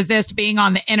can't resist being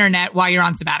on the internet while you're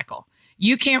on sabbatical.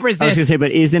 You can't resist. I was going to say,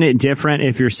 but isn't it different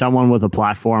if you're someone with a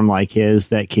platform like his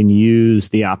that can use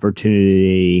the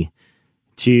opportunity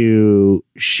to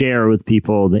share with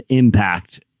people the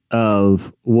impact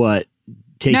of what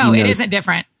taking No, it isn't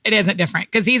different. It isn't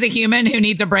different because he's a human who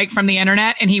needs a break from the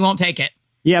internet and he won't take it.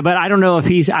 Yeah, but I don't know if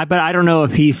he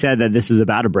said that this is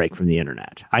about a break from the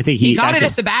internet. I think he called it a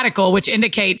sabbatical, which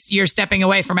indicates you're stepping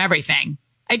away from everything.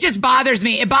 It just bothers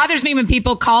me. It bothers me when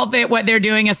people call what they're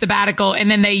doing a sabbatical and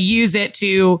then they use it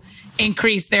to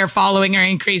increase their following or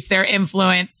increase their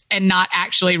influence and not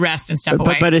actually rest and step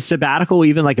away. But is sabbatical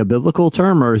even like a biblical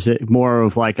term, or is it more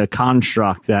of like a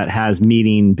construct that has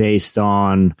meaning based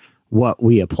on what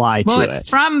we apply to it? Well, it's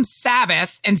from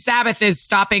Sabbath, and Sabbath is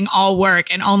stopping all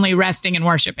work and only resting and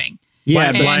worshiping.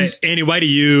 Yeah, Andy, why do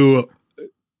you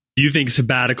think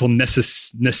sabbatical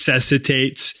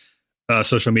necessitates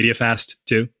social media fast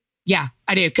too? Yeah,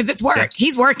 I do. Because it's work. Yeah.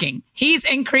 He's working. He's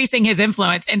increasing his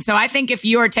influence. And so I think if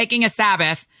you are taking a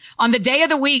Sabbath on the day of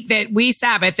the week that we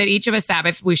Sabbath, that each of us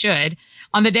Sabbath, we should.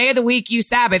 On the day of the week you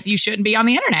Sabbath, you shouldn't be on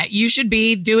the internet. You should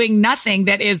be doing nothing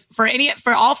that is for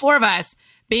all four of us.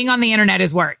 Being on the internet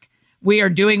is work. We are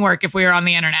doing work if we are on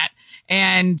the internet.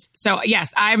 And so,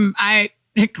 yes, I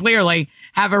clearly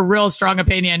have a real strong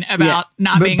opinion about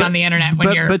not being on the internet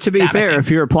when you're But to be fair,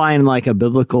 if you're applying like a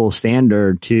biblical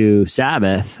standard to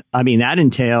Sabbath, I mean, that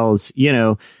entails,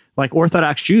 like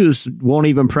Orthodox Jews won't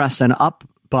even press an up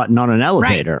button on an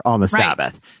elevator on the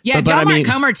Sabbath. Yeah, John Mark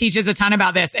Comer teaches a ton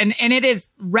about this. And it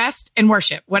is rest and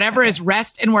worship. Whatever is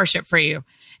rest and worship for you.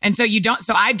 And so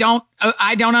I don't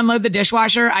unload the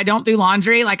dishwasher. I don't do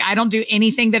laundry. Like, I don't do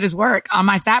anything that is work on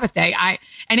my Sabbath day.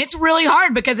 And it's really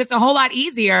hard because it's a whole lot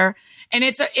easier. And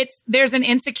there's an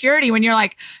insecurity when you're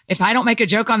like, if I don't make a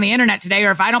joke on the internet today, or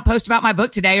if I don't post about my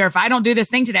book today, or if I don't do this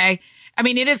thing today, I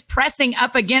mean, it is pressing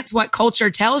up against what culture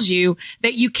tells you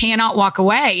that you cannot walk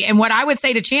away. And what I would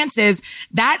say to Chance is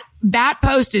that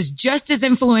post is just as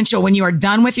influential when you are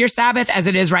done with your Sabbath as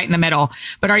it is right in the middle.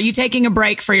 But are you taking a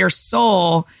break for your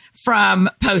soul from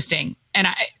posting? And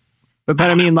But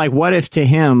I mean, like, what if to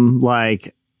him,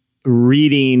 like,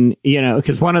 reading,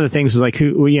 because one of the things was like,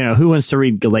 who wants to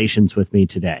read Galatians with me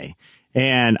today?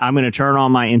 And I'm going to turn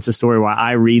on my Insta story while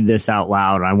I read this out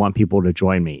loud. And I want people to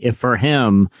join me. If for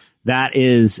him, that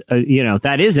is,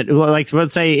 that isn't, like,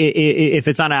 let's say if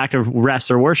it's not an act of rest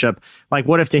or worship, like,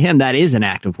 what if to him that is an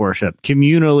act of worship,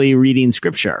 communally reading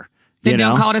scripture? Then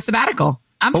don't call it a sabbatical.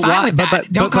 I'm fine with that.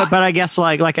 But I guess,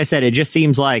 like I said, it just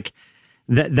seems like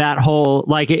that whole,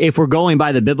 like, if we're going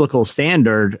by the biblical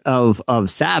standard of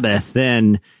Sabbath,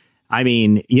 then, I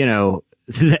mean,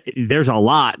 there's a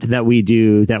lot that we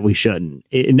do that we shouldn't.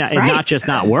 Not just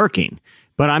not working,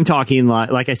 but I'm talking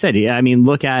like I said, I mean,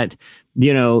 look at,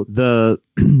 the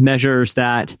measures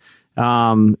that,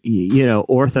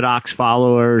 Orthodox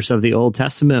followers of the Old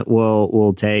Testament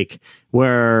will take,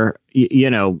 where,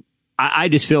 I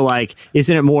just feel like,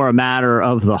 isn't it more a matter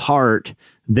of the heart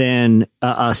than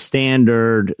a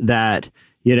standard that,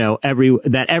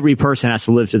 every person has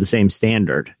to live to the same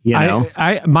standard,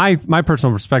 My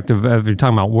personal perspective, if you're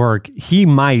talking about work, he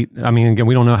might, I mean, again,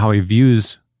 we don't know how he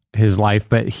views his life,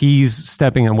 but he's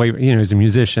stepping away, he's a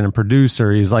musician, a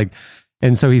producer. He's like,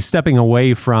 and so he's stepping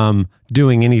away from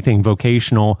doing anything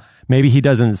vocational. Maybe he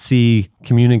doesn't see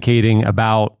communicating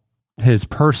about his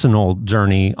personal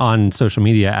journey on social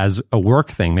media as a work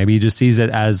thing. Maybe he just sees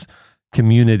it as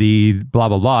community, blah,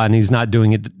 blah, blah. And he's not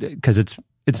doing it because it's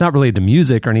not related to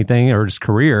music or anything or his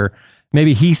career.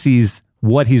 Maybe he sees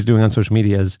what he's doing on social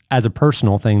media as a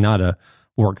personal thing, not a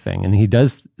work thing. And he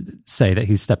does say that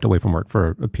he's stepped away from work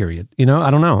for a period. I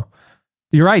don't know.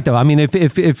 You're right, though. I mean,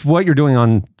 if what you're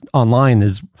doing online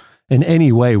is in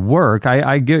any way work,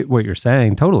 I get what you're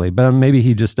saying totally. But maybe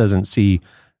he just doesn't see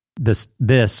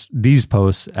these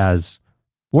posts as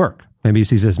work. Maybe he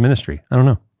sees it as ministry. I don't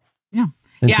know.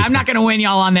 Yeah, I'm not going to win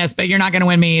y'all on this, but you're not going to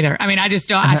win me either. I mean, I just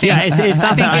don't. I think it's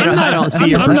not that I don't see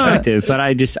your perspective, but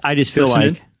I just feel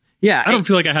like, I don't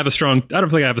feel like I have a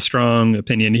strong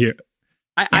opinion here.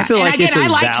 I feel like it's I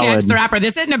like valid. Chance the Rapper.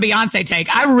 This isn't a Beyonce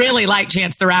take. I really like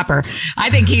Chance the Rapper. I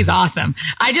think he's awesome.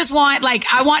 I just want,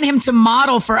 I want him to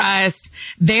model for us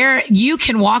there. You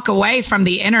can walk away from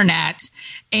the internet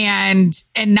and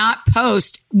not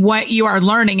post what you are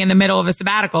learning in the middle of a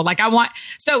sabbatical. Like I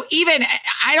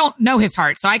don't know his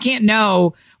heart, so I can't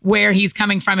know where he's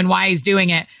coming from and why he's doing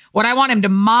it. What I want him to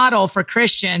model for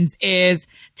Christians is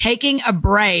taking a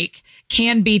break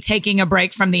can be taking a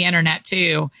break from the internet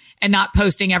too, and not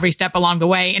posting every step along the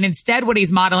way. And instead, what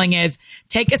he's modeling is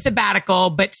take a sabbatical,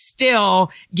 but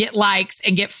still get likes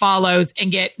and get follows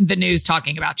and get the news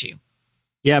talking about you.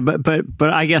 Yeah, but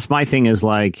I guess my thing is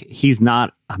like, he's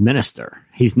not a minister.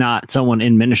 He's not someone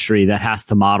in ministry that has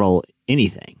to model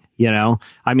anything. You know,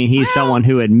 I mean, he's someone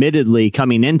who admittedly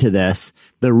coming into this,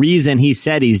 the reason he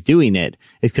said he's doing it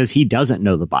is because he doesn't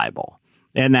know the Bible.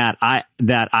 And that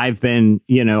I've been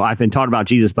taught about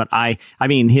Jesus, but I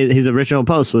mean, his original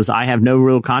post was, I have no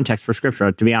real context for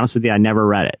scripture. To be honest with you, I never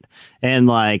read it. And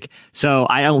like, so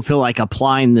I don't feel like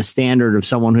applying the standard of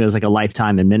someone who has like a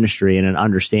lifetime in ministry and an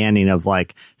understanding of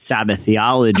like Sabbath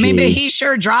theology. I mean, but he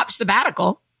sure dropped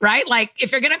sabbatical. Right? Like,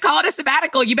 if you're going to call it a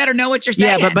sabbatical, you better know what you're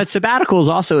saying. Yeah, but sabbatical is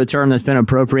also a term that's been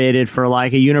appropriated for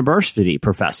like a university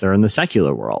professor in the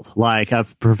secular world. Like a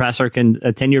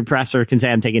tenured professor can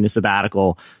say, I'm taking a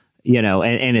sabbatical, you know,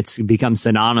 and it's become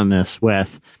synonymous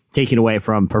with taking away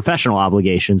from professional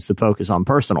obligations to focus on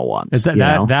personal ones. It's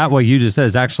that what you just said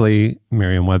is actually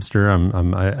Merriam-Webster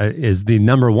is the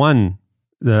number one,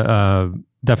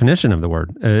 definition of the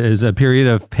word is a period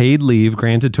of paid leave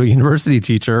granted to a university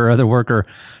teacher or other worker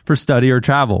for study or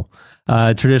travel.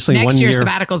 Traditionally, next 1 year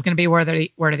sabbatical is going to be word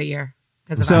of the year.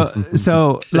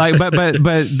 So like, but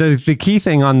the key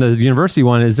thing on the university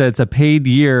one is that it's a paid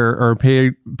year or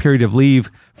paid period of leave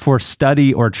for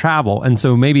study or travel. And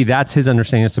so maybe that's his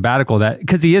understanding of sabbatical, that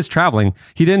because he is traveling,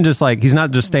 he didn't just like, he's not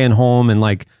just staying home and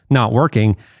like not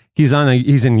working. He's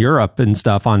in Europe and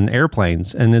stuff on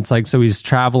airplanes. And it's like, so he's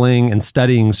traveling and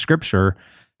studying scripture.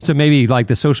 So maybe like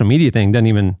the social media thing doesn't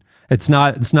even, it's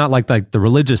not like the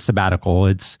religious sabbatical.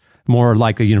 It's more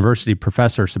like a university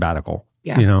professor sabbatical,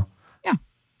 you know? Yeah.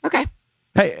 Okay.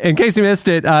 Hey, in case you missed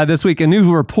it, this week, a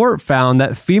new report found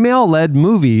that female-led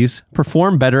movies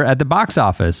perform better at the box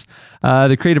office.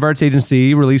 The Creative Arts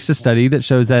Agency released a study that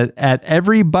shows that at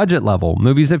every budget level,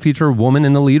 movies that feature a woman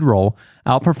in the lead role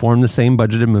outperform the same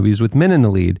budgeted movies with men in the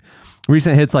lead.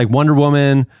 Recent hits like Wonder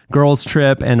Woman, Girls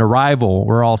Trip, and Arrival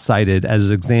were all cited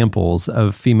as examples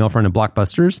of female-fronted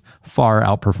blockbusters far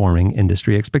outperforming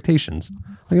industry expectations.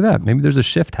 Look at that. Maybe there's a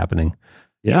shift happening.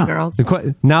 Yeah, girls.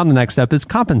 Now the next step is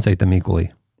compensate them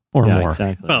equally or more.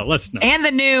 Exactly. Well, let's not. And the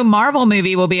new Marvel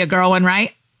movie will be a girl one,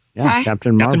 right? Yeah, Ty?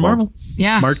 Captain Marvel.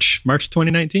 Yeah. March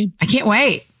 2019. I can't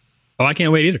wait. Oh, I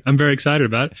can't wait either. I'm very excited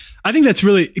about it. I think that's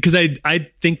really because I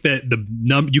think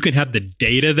that you can have the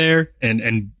data there,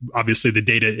 and obviously the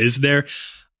data is there.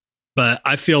 But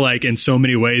I feel like in so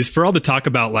many ways, for all the talk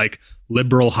about like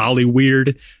liberal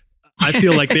Hollyweird, I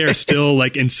feel like they are still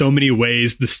like in so many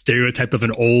ways the stereotype of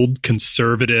an old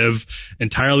conservative,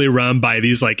 entirely run by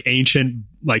these like ancient,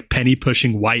 like penny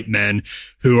pushing white men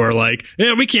who are like,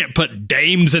 yeah, we can't put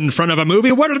dames in front of a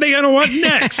movie. What are they going to want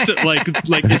next?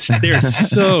 They're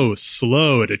so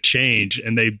slow to change,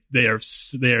 and they are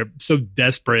so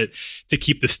desperate to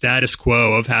keep the status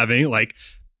quo of having like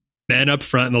men up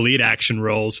front in the lead action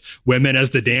roles, women as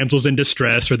the damsels in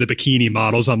distress or the bikini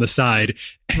models on the side.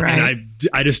 Right. And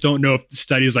I just don't know if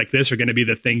studies like this are going to be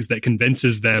the things that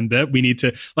convinces them that we need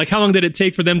to, like, how long did it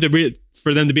take for them to be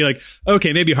like,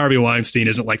 okay, maybe Harvey Weinstein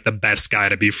isn't like the best guy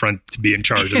to be in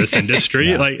charge of this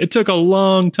industry. Like, it took a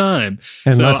long time.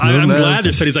 And so I'm glad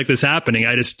there's studies like this happening.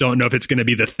 I just don't know if it's going to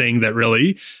be the thing that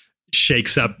really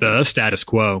shakes up the status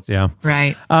quo. Yeah.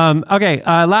 Right. Okay.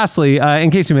 Lastly,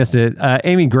 in case you missed it,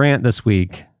 Amy Grant this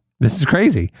week, this is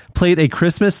crazy, played a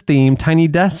Christmas-themed Tiny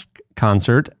Desk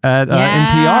concert at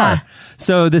NPR.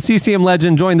 So the CCM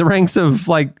legend joined the ranks of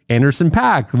like Anderson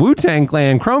 .Paak, Wu-Tang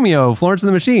Clan, Chromeo, Florence and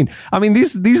the Machine. I mean,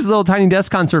 these little Tiny Desk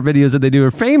concert videos that they do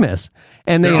are famous.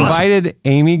 And they invited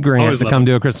Amy Grant to come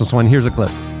do a Christmas one. Here's a clip.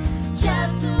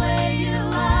 Just the way you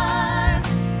are,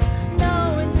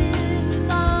 knowing this is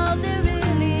all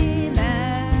that really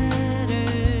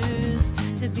matters,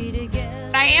 to be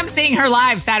together. I am seeing her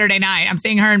live Saturday night. I'm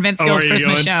seeing her in Vince Gill's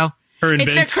Christmas show.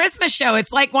 It's their Christmas show.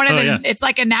 It's like one of it's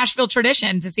like a Nashville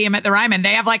tradition to see him at the Ryman.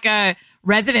 They have like a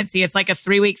residency. It's like a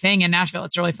 3-week thing in Nashville.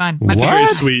 It's really fun. It's very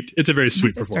sweet. It's a very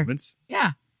sweet performance. Yeah.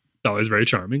 It's always very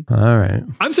charming. All right.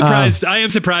 I'm surprised. I am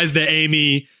surprised that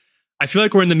Amy, I feel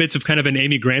like we're in the midst of kind of an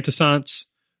Amy Grant-assance.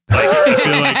 Like,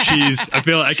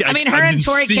 I mean, her and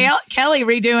Tori Kelly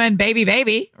redoing Baby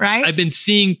Baby, right? I've been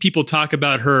seeing people talk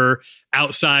about her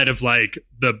outside of like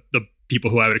the people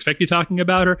who I would expect to be talking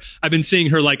about her. I've been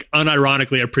seeing her like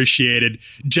unironically appreciated.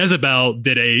 Jezebel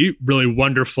did a really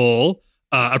wonderful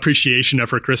appreciation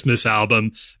of her Christmas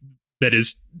album that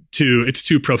is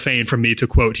too profane for me to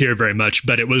quote here very much,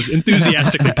 but it was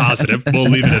enthusiastically positive. We'll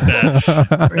leave it at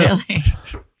that. Really?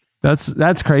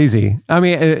 That's crazy. I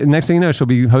mean, next thing you know, she'll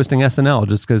be hosting SNL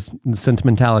just because the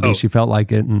sentimentality, she felt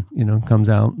like it, and comes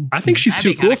out. I think she's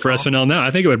too cool for SNL now.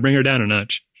 I think it would bring her down a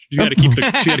nutch. She's got to keep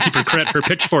her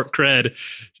pitchfork cred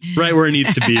right where it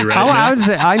needs to be right now. I would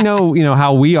say, I know,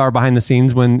 how we are behind the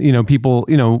scenes when, people,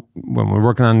 when we're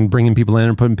working on bringing people in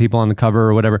and putting people on the cover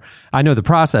or whatever. I know the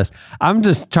process. I'm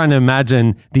just trying to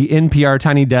imagine the NPR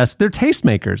Tiny Desk. They're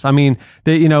tastemakers. I mean,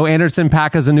 Anderson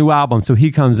 .Paak has a new album, so he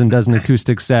comes and does an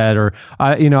acoustic set, or,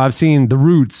 I've seen The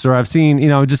Roots, or I've seen,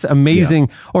 just amazing,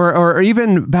 or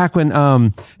even back when,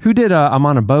 who did I'm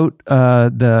on a Boat,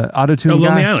 the auto-tune guy?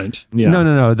 Lonely Island. Yeah.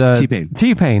 No. T-Pain.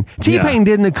 T-Pain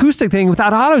did an acoustic thing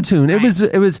without auto-tune. It was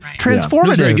transformative. It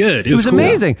was very good. It was cool.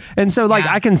 amazing. And so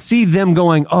I can see them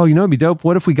going, oh, it'd be dope.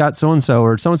 What if we got so-and-so,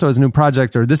 or so-and-so has a new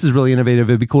project, or this is really innovative.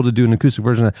 It'd be cool to do an acoustic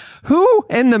version of that. Who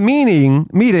in the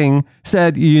meeting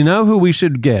said, who we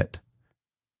should get?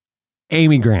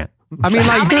 Amy Grant. I mean,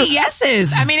 how many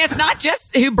yeses? I mean, it's not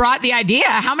just who brought the idea.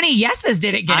 How many yeses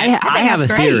did it get? I have a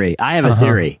theory. I have a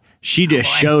theory. She just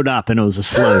showed up and it was a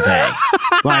slow day.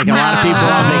 Like a lot of people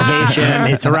on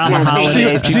vacation. It's around the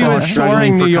holidays. She was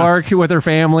touring New York with her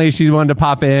family. She wanted to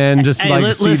pop in, just see the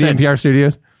NPR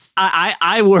studios.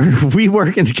 We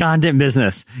work in the content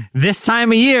business. This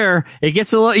time of year, it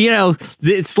gets a little,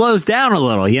 it slows down a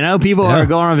little, people are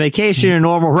going on vacation, and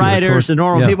normal writers and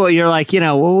normal people. You're like,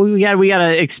 we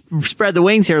gotta spread the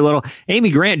wings here a little. Amy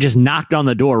Grant just knocked on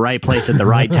the door, right place at the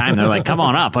right time. They're like, come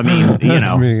on up. I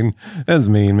mean, That's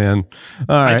mean, man.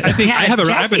 All right. I think I have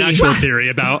an actual theory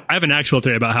about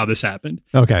how this happened.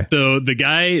 Okay. So the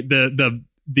guy,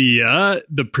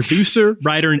 the producer,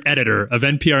 writer, and editor of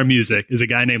NPR Music is a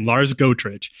guy named Lars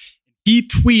Gotrich. He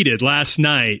tweeted last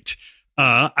night,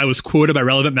 I was quoted by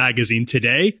Relevant Magazine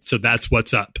today, so that's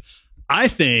what's up. I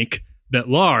think that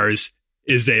Lars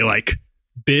is a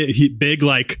big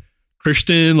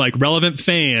Christian, Relevant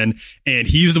fan, and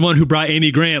he's the one who brought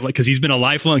Amy Grant, because he's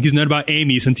known about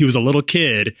Amy since he was a little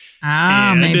kid.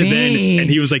 Maybe. And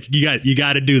he was like, you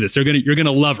got to do this. You're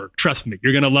gonna love her. Trust me,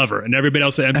 you're gonna love her. And everybody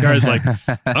else at NPR is like,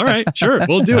 all right, sure,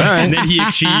 we'll do it. Right. And then he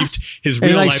achieved his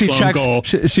real lifelong goal.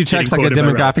 She checks like a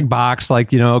demographic box,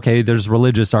 okay, there's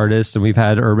religious artists and we've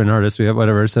had urban artists, we have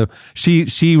whatever. So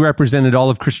she represented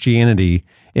all of Christianity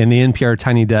in the NPR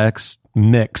Tiny Desk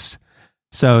mix.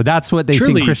 So that's what they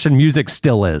think Christian music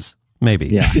still is, maybe.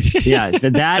 Yeah.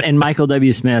 That and Michael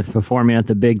W. Smith performing at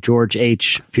the big George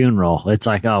H. funeral. It's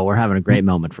like, oh, we're having a great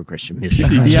moment for Christian music.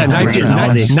 Yeah,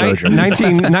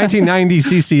 1990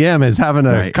 CCM is having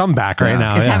a comeback right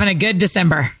now. It's having a good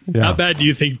December. Yeah. How bad do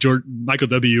you think Michael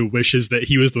W. wishes that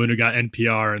he was the one who got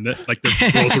NPR and that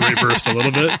the roles were reversed a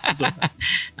little bit?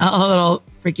 A little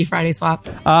Freaky Friday swap.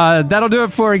 That'll do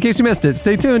it for In Case You Missed It.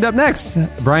 Stay tuned. Up next,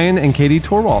 Bryan and Katie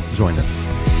Torwalt join us.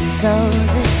 So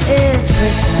this is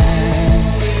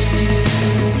Christmas,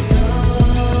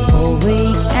 for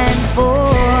weak and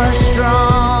for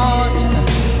strong,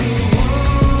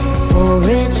 for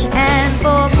rich and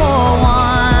for poor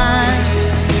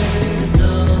ones.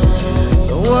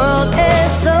 The world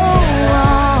is so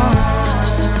wrong.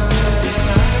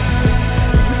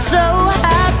 So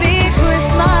happy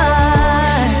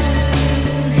Christmas,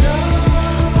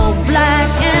 for black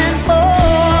and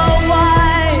for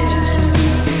white,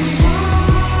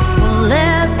 for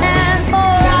left and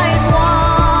for right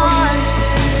ones.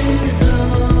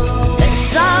 Let's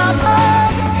stop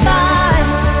all the fight.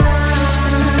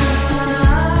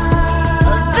 A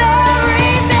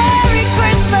very Merry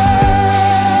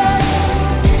Christmas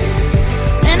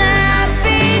and a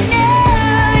Happy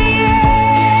New Year.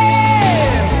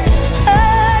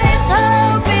 Let's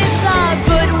hope it's a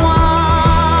good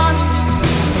one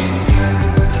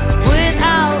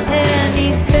without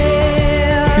any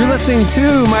fear. You're listening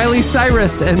to Miley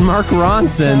Cyrus and Mark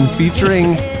Ronson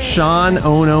featuring Sean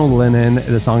Ono Lennon.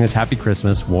 The song is Happy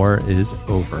Christmas, War is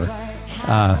Over.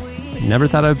 Never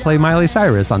thought I'd play Miley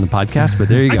Cyrus on the podcast, but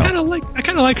there you go. I kind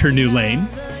of like her new lane.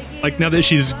 Like, now that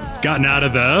she's gotten out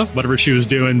of the whatever she was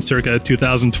doing circa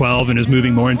 2012 and is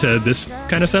moving more into this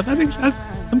kind of stuff, I think I'm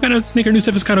kind of think her new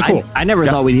stuff is kind of cool. I never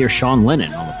thought we'd hear Sean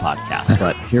Lennon on the podcast,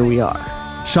 but here we are.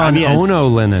 Sean Ono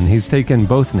Lennon. He's taken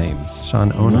both names.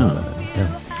 Sean Ono Lennon.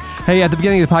 Yeah. Hey, at the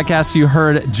beginning of the podcast, you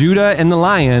heard Judah and the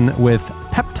Lion with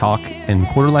Pep Talk and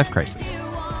Quarter Life Crisis.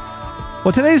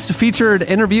 Well, today's featured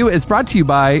interview is brought to you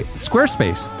by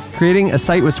Squarespace. Creating a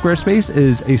site with Squarespace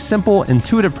is a simple,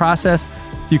 intuitive process.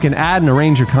 You can add and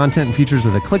arrange your content and features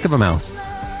with a click of a mouse.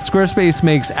 Squarespace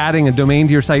makes adding a domain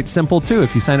to your site simple too.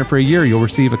 If you sign up for a year, you'll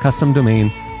receive a custom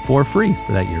domain for free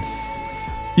for that year.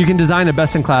 You can design a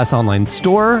best-in-class online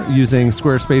store using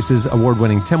Squarespace's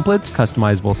award-winning templates,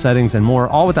 customizable settings, and more,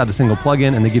 all without a single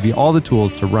plugin, and they give you all the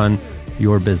tools to run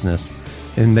your business.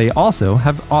 And they also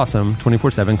have awesome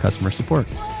 24/7 customer support.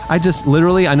 I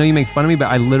know you make fun of me, but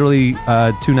I literally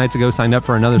 2 nights ago signed up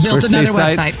for another Built Squarespace another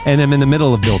site, website. and I'm in the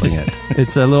middle of building it.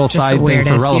 It's a little Just side the thing for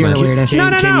weirdest. You're relevant. the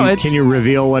weirdest. Can you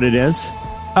reveal what it is?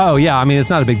 Oh yeah, I mean it's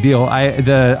not a big deal.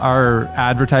 Our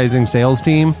advertising sales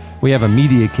team, we have a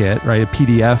media kit, right? A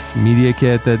PDF media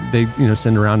kit that they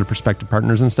send around to prospective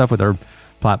partners and stuff with our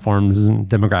platforms and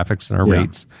demographics and our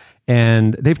rates.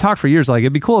 And they've talked for years like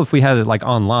it'd be cool if we had it like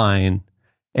online.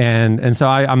 And so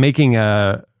I'm making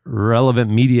a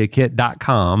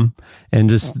relevantmediakit.com and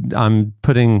just I'm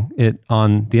putting it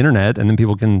on the internet, and then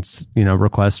people can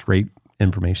request rate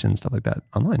information, stuff like that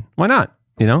online. Why not?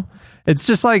 It's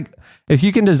just like if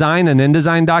you can design an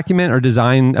InDesign document or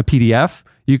design a PDF,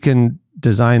 you can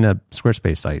design a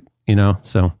Squarespace site,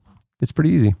 so it's pretty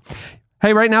easy.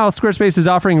 Hey, right now, Squarespace is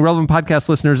offering Relevant Podcast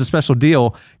listeners a special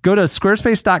deal. Go to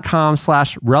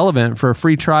squarespace.com/relevant for a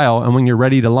free trial. And when you're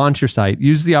ready to launch your site,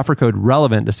 use the offer code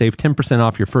RELEVANT to save 10%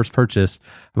 off your first purchase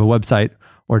of a website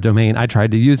or domain. I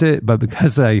tried to use it, but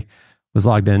because I was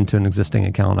logged into an existing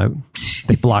account,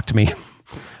 they blocked me.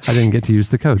 I didn't get to use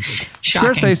the code. Shocking.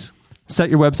 Squarespace,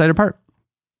 set your website apart.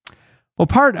 Well,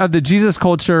 part of the Jesus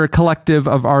Culture collective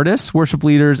of artists, worship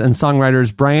leaders, and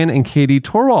songwriters, Bryan and Katie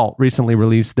Torwalt recently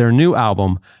released their new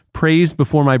album, Praise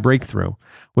Before My Breakthrough,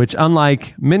 which,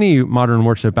 unlike many modern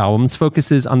worship albums,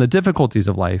 focuses on the difficulties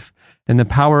of life and the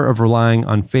power of relying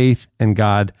on faith and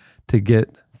God to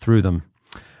get through them.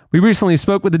 We recently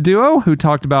spoke with the duo who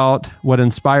talked about what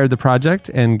inspired the project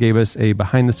and gave us a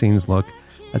behind-the-scenes look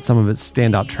at some of its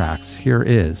standout tracks. Here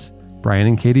is Bryan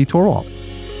and Katie Torwalt.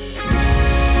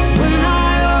 When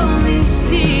I only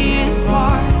see it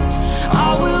part,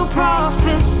 I will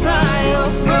prophesy a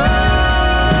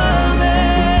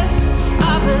promise.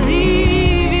 I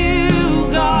believe you,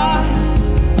 God,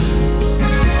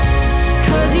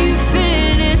 'cause you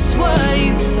finish what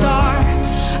you start.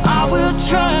 I will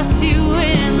trust you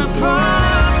in the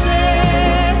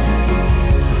process.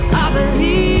 I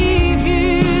believe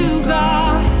you,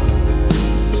 God.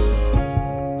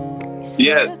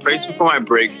 Yeah, Praise Before My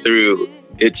Breakthrough,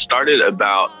 it started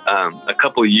about a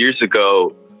couple of years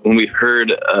ago when we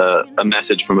heard a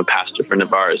message from a pastor friend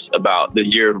of ours about the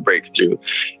year of breakthrough.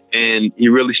 And he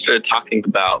really started talking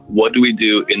about what do we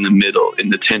do in the middle, in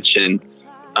the tension,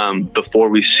 before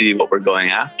we see what we're going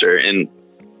after. And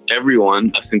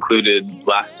everyone, us included,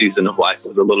 last season of life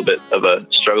was a little bit of a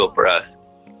struggle for us.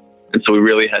 And so we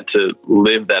really had to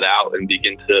live that out and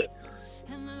begin to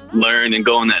learn and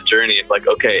go on that journey of like,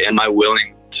 okay, am I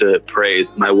willing to praise?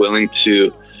 Am I willing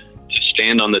to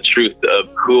stand on the truth of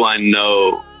who I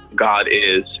know God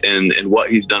is and what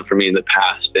he's done for me in the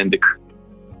past and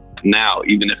now,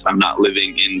 even if I'm not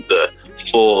living in the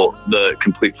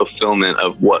complete fulfillment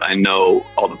of what I know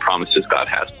all the promises God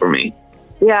has for me.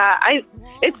 Yeah,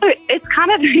 it's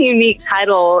kind of a unique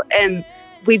title, and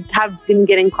we have been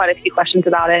getting quite a few questions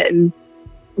about it. And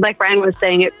like Bryan was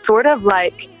saying, it's sort of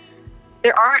like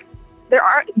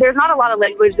there's not a lot of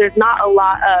language. There's not a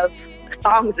lot of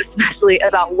songs, especially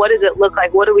about what does it look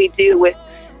like? What do we do with,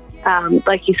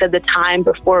 like you said, the time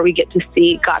before we get to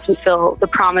see God fulfill the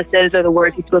promises or the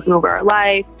words he's spoken over our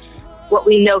life, what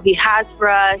we know he has for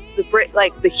us,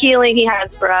 the healing he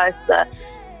has for us,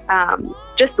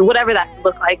 just whatever that could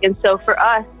look like. And so for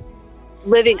us,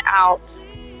 living out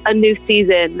a new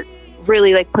season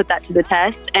really put that to the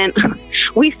test. And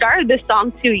we started this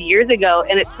song 2 years ago,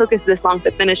 and it took us this long to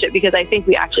finish it because I think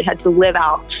we actually had to live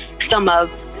out some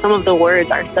of the words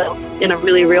ourselves in a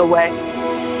really real way.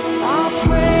 I'll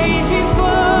praise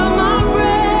before my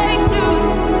breakthrough,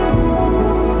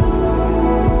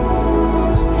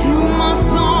 till my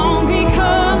song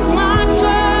becomes my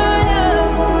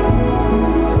triumph.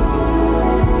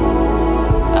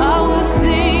 I will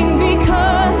sing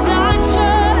because I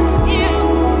trust you.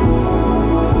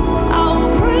 I will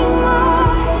bring my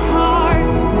heart.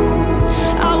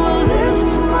 I will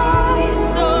lift my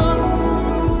soul.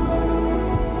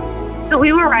 So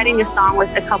we were writing a song with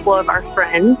a couple of our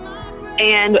friends.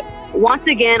 And once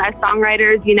again, as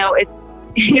songwriters,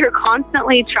 you're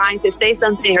constantly trying to say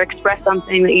something or express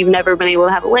something that you've never been able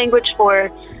to have a language for.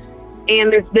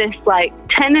 And there's this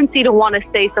tendency to want to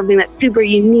say something that's super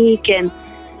unique and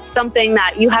something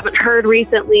that you haven't heard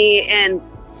recently. And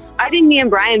I think me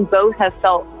and Bryan both have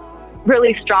felt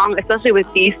really strong, especially with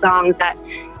these songs, that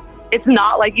it's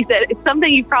not, like you said, it's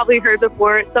something you've probably heard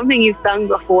before, it's something you've sung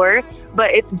before,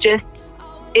 but it's just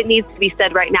it needs to be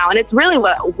said right now. And it's really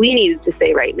what we needed to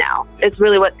say right now. It's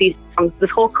really what these songs, this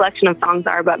whole collection of songs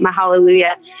are. But my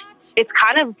hallelujah, it's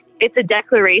a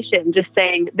declaration just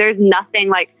saying there's nothing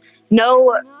like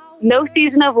no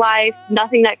season of life,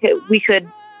 nothing that we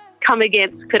could come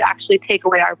against could actually take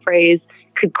away our praise,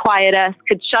 could quiet us,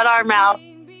 could shut our mouth.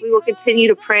 We will continue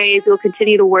to praise. We will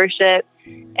continue to worship.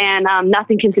 And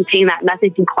nothing can contain that.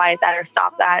 Nothing can quiet that or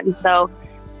stop that. And so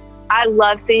I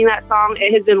love singing that song.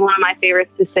 It has been one of my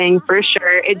favorites to sing for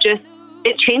sure.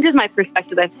 It changes my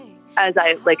perspective as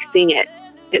I like sing it.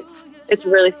 It's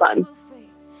really fun.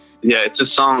 Yeah, it's a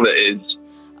song that is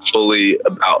fully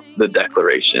about the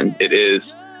declaration. It is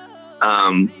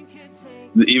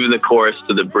even the chorus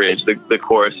to the bridge. The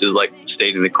chorus is like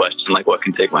stating the question, like, what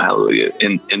can take my hallelujah?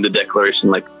 In the declaration,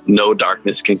 like, no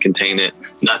darkness can contain it.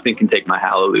 Nothing can take my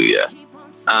hallelujah.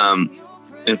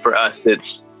 And for us, it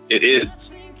is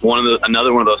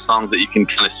another one of those songs that you can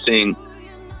kind of sing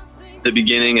at the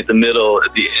beginning, at the middle,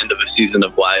 at the end of a season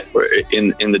of life, or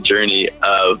in the journey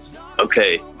of,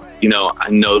 okay, I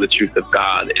know the truth of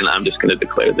God, and I'm just going to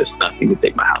declare this. Nothing can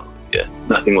take my hallelujah.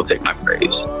 Nothing will take my praise.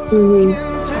 Mm-hmm.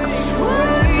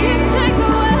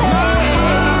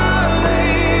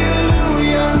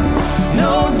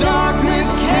 No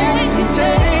darkness can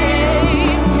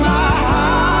contain my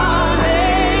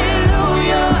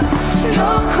hallelujah.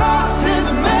 Your cross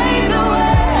has made the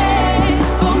way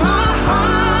for my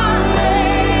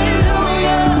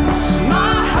hallelujah.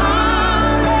 My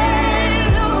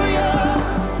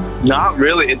hallelujah. Not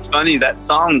really. It's funny, that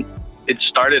song, it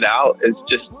started out as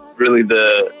just really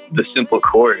the simple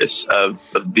chorus of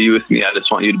be with me. I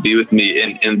just want you to be with me.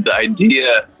 And the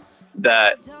idea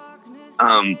that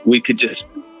we could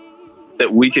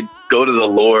go to the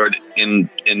Lord and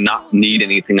not need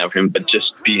anything of him, but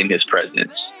just be in his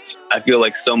presence. I feel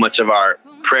like so much of our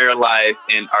prayer life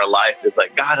and our life is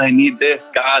like, God, I need this.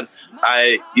 God,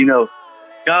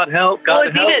 God help,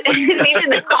 God help. Even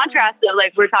the contrast of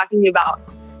like, we're talking about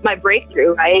my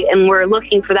breakthrough, right? And we're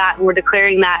looking for that and we're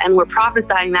declaring that and we're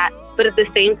prophesying that. But at the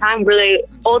same time, really,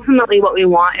 ultimately what we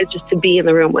want is just to be in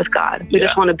the room with God. We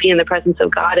just want to be in the presence of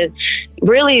God. And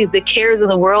really the cares of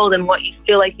the world and what you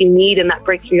feel like you need and that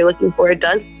breakthrough you're looking for, it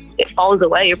falls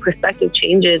away. Your perspective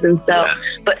changes. And so,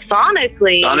 but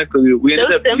sonically we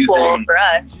ended up simple for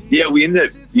us. Yeah, we ended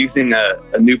up using a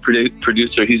new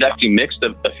producer. He's actually mixed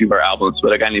a few of our albums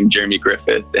with a guy named Jeremy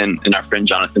Griffith and our friend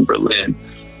Jonathan Berlin.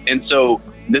 And so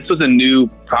this was a new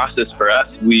process for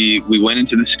us. We went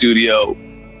into the studio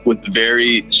with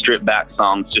very stripped back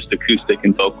songs, just acoustic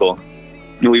and vocal.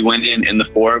 And we went in and the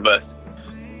four of us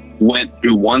went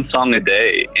through one song a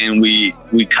day, and we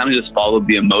kind of just followed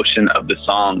the emotion of the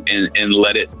song and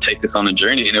let it take us on a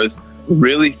journey. And it was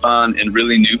really fun and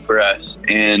really new for us.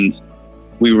 And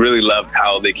we really loved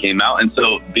how they came out. And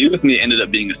so Be With Me ended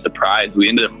up being a surprise. We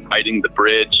ended up writing the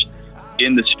bridge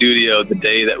in the studio the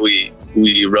day that we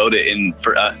wrote it. And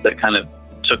for us, that kind of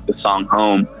took the song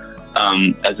home.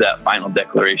 As that final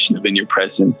declaration of in your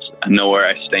presence, I know where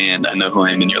I stand, I know who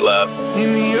I am in your love.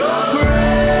 In your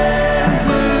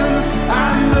presence,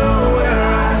 I know where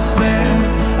I stand,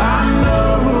 I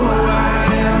know who I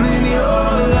am in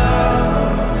your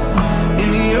love.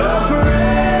 In your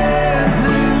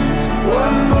presence,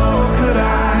 what more could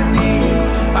I need?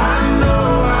 I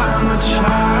know I'm a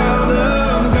child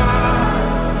of God.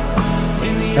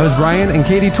 That was Bryan and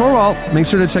Katie Torwalt. Make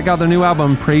sure to check out their new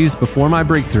album, Praise Before My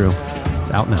Breakthrough.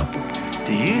 It's out now.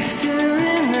 Do you still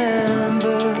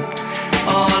remember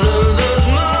all of those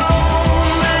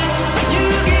moments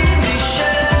you gave me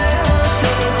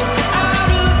shelter out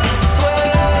of the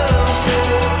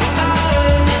swelter, out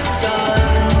of the sun,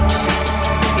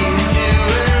 into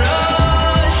an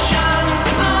ocean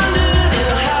under the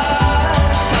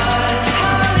high tide,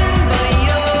 hiding by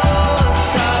your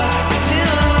side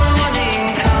till the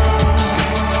morning comes.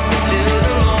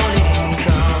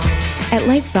 At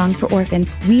Lifesong for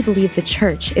Orphans, we believe the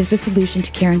church is the solution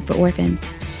to caring for orphans.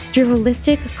 Through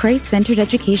holistic, Christ-centered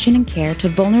education and care to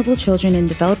vulnerable children in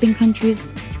developing countries,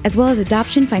 as well as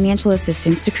adoption financial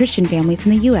assistance to Christian families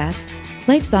in the U.S.,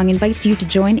 Lifesong invites you to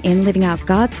join in living out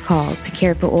God's call to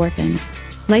care for orphans.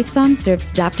 Lifesong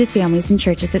serves adopted families and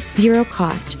churches at zero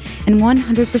cost, and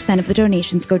 100% of the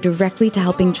donations go directly to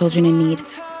helping children in need.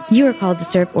 You are called to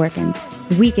serve orphans.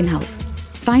 We can help.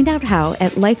 Find out how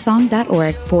at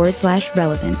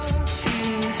lifesong.org/relevant.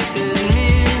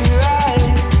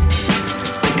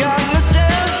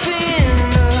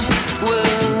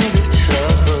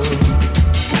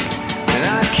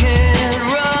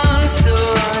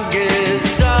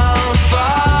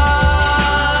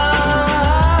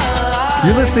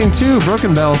 You're listening to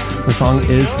Broken Bells. The song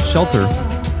is Shelter.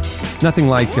 Nothing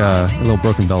like little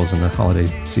broken bells in the holiday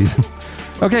season.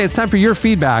 Okay, it's time for your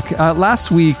feedback.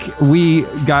 Last week, we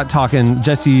got talking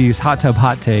Jesse's hot tub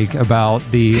hot take about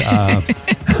the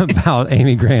about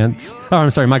Amy Grant's,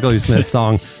 Michael W. Smith's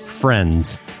song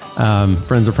 "Friends."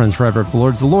 Friends are friends forever if the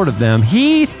Lord's the Lord of them.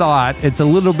 He thought it's a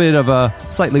little bit of a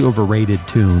slightly overrated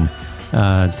tune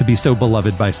to be so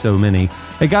beloved by so many.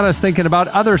 It got us thinking about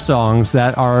other songs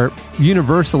that are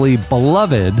universally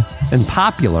beloved and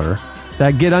popular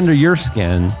that get under your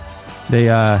skin. They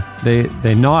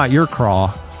gnaw at your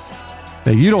craw.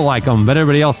 That you don't like them, but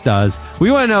everybody else does. We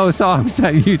want to know songs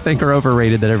that you think are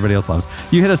overrated that everybody else loves.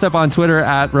 You hit us up on Twitter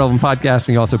at Relevant Podcast,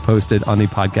 and you also post it on the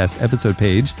podcast episode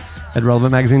page at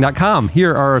relevantmagazine.com.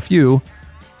 Here are a few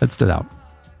that stood out.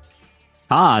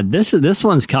 This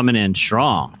one's coming in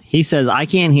strong. He says, I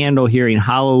can't handle hearing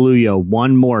Hallelujah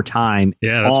one more time,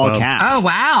 all caps. Oh,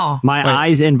 wow. My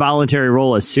eyes involuntary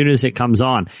roll as soon as it comes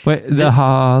on. Wait,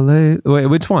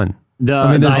 which one?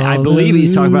 I believe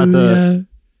he's talking about the...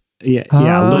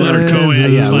 Leonard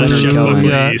Cohen slash Jeff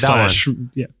Buckley slash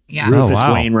Rufus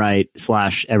Wainwright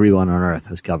 / everyone on earth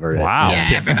has covered it. Wow.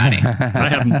 Yeah, everybody.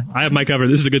 I have my cover.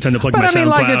 This is a good time to plug my SoundCloud.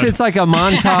 Like if it's like a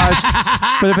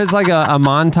montage, but if it's like a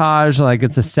montage, like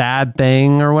it's a sad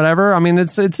thing or whatever, I mean,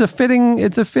 it's a fitting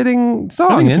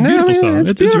song. It's a beautiful song.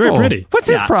 It's very pretty. What's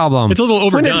his problem? It's a little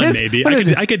overdone, maybe.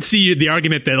 I could see the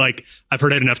argument that like I've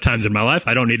heard it enough times in my life.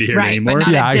 I don't need to hear it anymore. But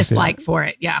not a dislike for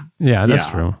it. Yeah. Yeah, that's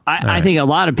true. I think a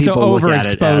lot of people look at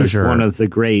it as one of the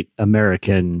great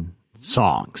American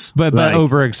songs, but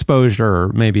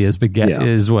overexposure maybe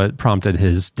is what prompted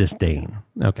his disdain.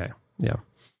 Okay, yeah.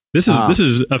 This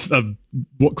is a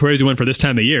crazy one for this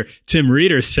time of year. Tim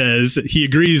Reeder says he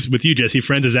agrees with you, Jesse.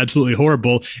 Friends is absolutely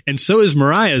horrible, and so is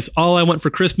Mariah's "All I Want for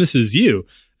Christmas Is You."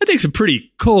 That takes a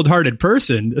pretty cold-hearted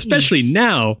person, especially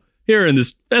now here in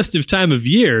this festive time of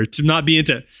year, to not be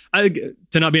into "All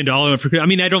I Want for Christmas." I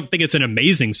mean, I don't think it's an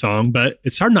amazing song, but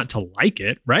it's hard not to like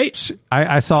it, right?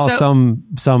 I saw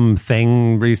some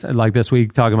thing recent, like this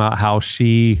week, talking about how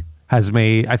she has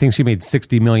made, I think she made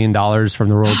 $60 million from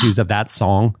the royalties of that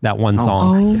song, that one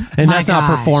song. And that's not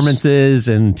performances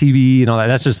and TV and all that.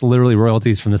 That's just literally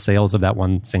royalties from the sales of that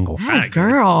one single. Oh,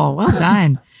 girl, well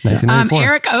done.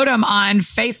 Eric Odom on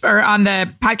Facebook, or on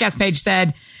the podcast page,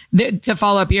 said, to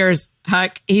follow up yours,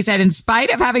 Huck, he said, in spite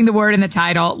of having the word in the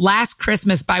title, Last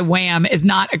Christmas by Wham is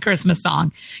not a Christmas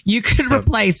song. You could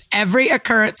replace every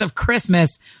occurrence of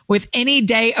Christmas with any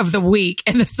day of the week,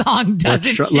 and the song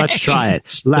doesn't change. Let's try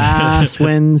it. Last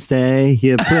Wednesday,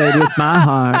 you played with my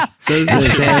heart. The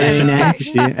very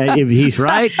next year. He's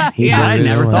right. He's right.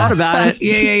 Never thought about it.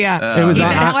 Yeah. He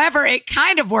said, however, it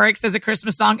kind of works as a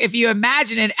Christmas song if you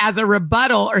imagine it as a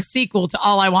rebuttal or sequel to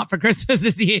All I Want for Christmas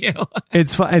Is You.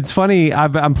 It's funny.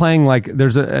 I'm playing like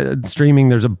there's streaming.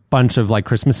 There's a bunch of like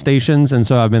Christmas stations, and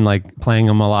so I've been like playing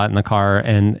them a lot in the car.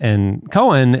 And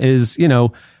Cohen is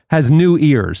has new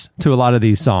ears to a lot of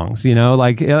these songs.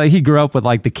 Like he grew up with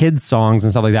like the kids songs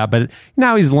and stuff like that, but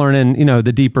now he's learning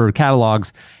the deeper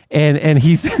catalogs. And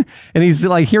he's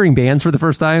like hearing bands for the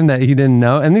first time that he didn't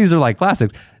know, and these are like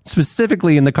classics.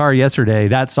 Specifically in the car yesterday,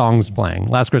 that song's playing,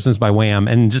 "Last Christmas" by Wham,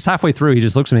 and just halfway through, he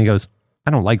just looks at me and goes,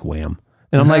 "I don't like Wham."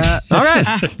 And I'm like, all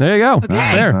right, there you go. Okay. That's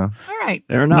fair. All right.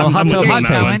 Fair enough. Hot take.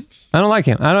 I don't like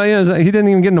him. He didn't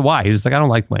even get into why. He's just like, I don't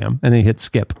like Wham. And then he hit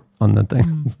skip on the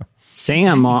thing.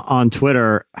 Sam on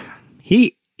Twitter,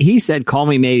 he said, "Call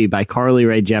Me Maybe" by Carly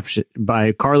Rae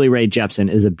Jepsen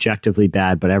is objectively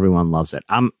bad, but everyone loves it.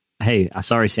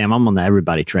 Sorry, Sam, I'm on the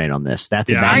everybody train on this. That's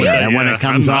a banger. And when it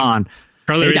comes on,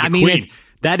 Carly Rae's a queen.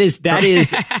 That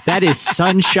is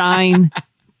sunshine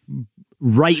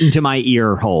right into my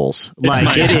ear holes.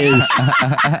 Like it is.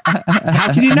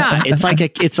 How can you not? It's like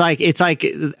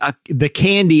the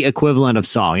candy equivalent of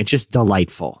song. It's just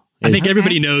delightful. I think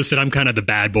everybody knows that I'm kind of the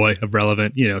bad boy of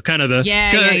Relevant, kind of the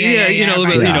I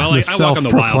walk on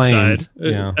the wild side.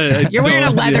 You're wearing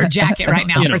a leather jacket right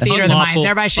now for Theater of the Minds.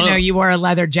 Everybody should know you wore a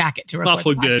leather jacket to record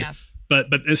the podcast. Good.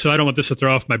 But so I don't want this to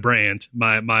throw off my brand,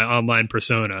 my online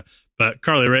persona. But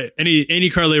Carly Rae,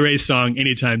 any Carly Rae song,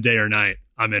 anytime, day or night,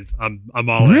 I'm in. I'm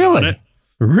all in on it.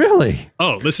 Really?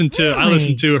 Oh, I listened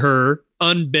to her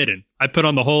Unbidden. I put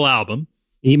on the whole album.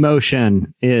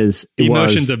 Emotions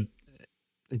of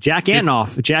Jack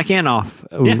Antonoff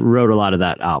wrote a lot, of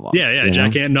that album. Yeah.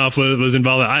 Jack Antonoff was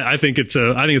involved. I think it's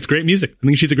great music. I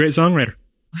think she's a great songwriter.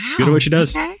 Wow. Good at what she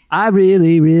does. Okay. I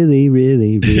really, really,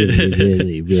 really, really,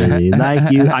 really, really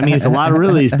like you. I mean, it's a lot of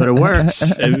reallys, but it works.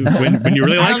 When you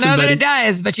really like somebody. I don't know that it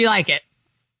does, but you like it.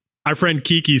 Our friend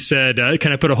Kiki said,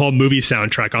 can I put a whole movie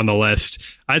soundtrack on the list?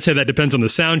 I'd say that depends on the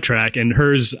soundtrack, and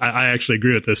hers, I actually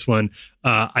agree with this one.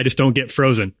 I just don't get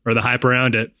Frozen or the hype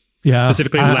around it. Yeah,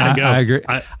 specifically Let It Go. I agree.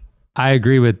 I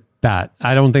agree with that.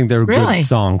 I don't think they're good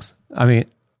songs. I mean,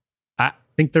 I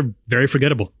think they're very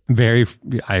forgettable.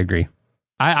 I agree.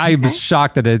 I was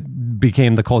shocked that it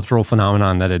became the cultural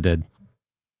phenomenon that it did.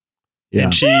 Yeah.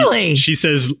 And she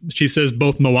says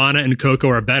both Moana and Coco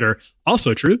are better.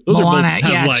 Also true. Those Moana, are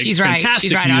both have like she's right. fantastic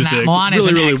She's right music, on that. Moana is really,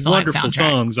 an really wonderful soundtrack.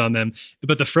 songs on them.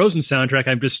 But the Frozen soundtrack,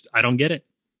 I don't get it.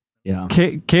 Yeah.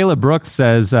 Caleb Brooks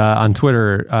says on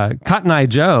Twitter, Cotton Eye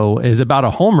Joe is about a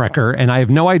homewrecker, and I have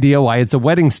no idea why it's a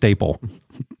wedding staple.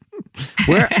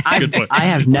 I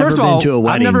have never been to a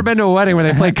wedding. I've never been to a wedding where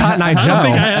they play Cotton Eye Joe.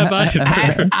 I don't think I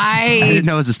have either. I didn't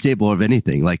know it was a staple of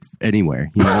anything, like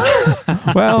anywhere, you know?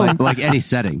 Well, like any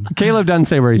setting. Caleb doesn't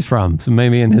say where he's from, so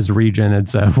maybe in his region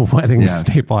it's a wedding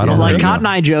staple. I don't know. Like Cotton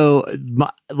Eye Joe,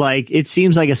 like it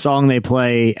seems like a song they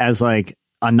play as like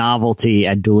a novelty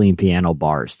at dueling piano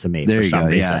bars to me. There for some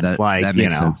reason. Yeah, that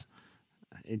makes sense.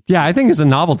 Yeah, I think it's a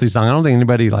novelty song. I don't think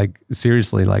anybody like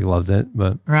seriously like loves it,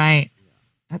 but right.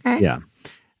 Okay. Yeah.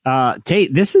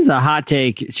 Tate, this is a hot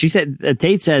take. She said,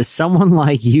 Tate says, "Someone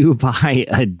Like You" by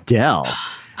Adele.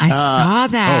 I saw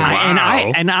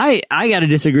that. I got to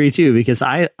disagree too, because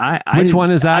which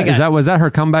one is that? Was that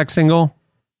her comeback single?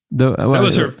 That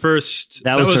was her first.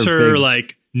 That was her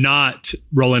like not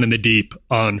Rolling in the Deep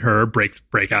on her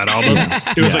breakout album.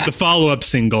 It was like the follow up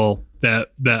single that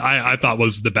I thought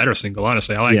was the better single.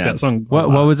 Honestly, I like that song. What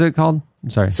was it called? I'm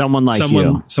sorry. Someone Like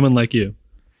You. Someone Like You.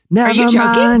 Never are you joking?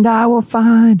 mind, I will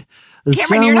find.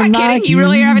 Cameron, you're not kidding. You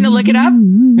really are having to look it up?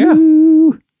 Yeah.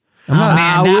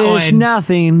 I wish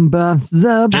nothing but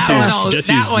the best. Jesse's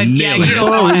that one. Yeah, you don't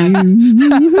want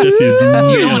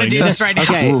to do this right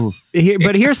now. Okay,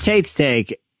 but here's Tate's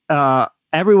take.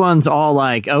 Everyone's all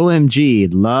like, "OMG,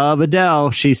 love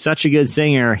Adele. She's such a good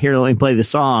singer. Here, let me play the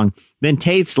song." Then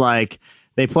Tate's like,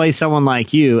 they play Someone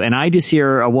Like You, and I just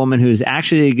hear a woman who's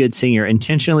actually a good singer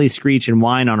intentionally screech and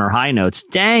whine on her high notes.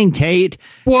 Dang, Tate!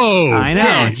 Whoa, I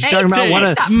know. She's talking about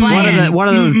one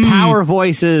of the power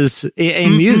voices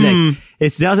in music.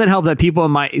 It doesn't help that people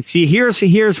might see.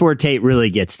 Here's where Tate really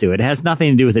gets to it. It has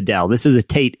nothing to do with Adele. This is a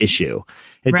Tate issue.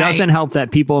 It doesn't help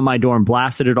that people in my dorm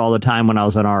blasted it all the time when I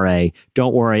was on RA.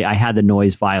 Don't worry, I had the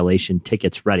noise violation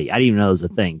tickets ready. I didn't even know it was a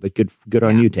thing, but good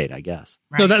on you, Tate, I guess.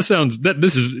 Right. No,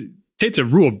 this is Tate's a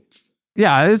rule.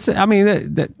 Yeah, it's. I mean,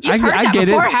 you've heard that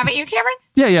before, haven't you, Cameron?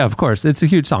 Yeah, of course. It's a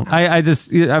huge song.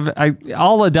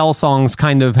 All Adele songs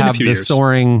kind of have this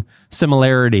soaring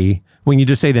similarity when you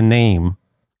just say the name.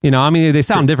 You know, I mean, they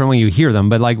sound different when you hear them,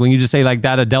 but like when you just say like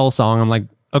that Adele song, I'm like,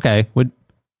 okay,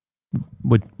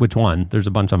 which one? There's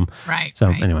a bunch of them. Right. So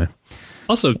anyway.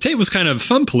 Also, Tate was kind of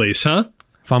fun police, huh?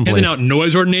 Fun police. Handing out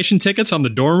noise ordination tickets on the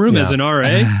dorm room as an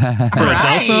RA for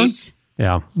Adele songs.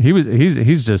 Yeah,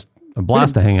 he's just a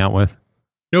blast to hang out with.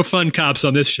 No fun cops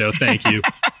on this show. Thank you.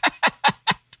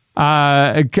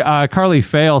 Carly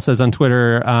Fail says on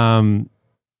Twitter,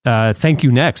 "Thank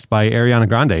You Next" by Ariana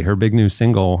Grande, her big new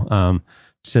single.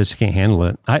 She says she can't handle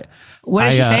it. What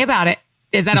did she say about it?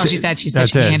 Is that all she said? She said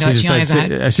she can't handle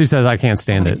it. She says I can't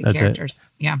stand it. That's characters.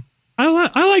 It. Yeah.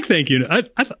 I like Thank You. I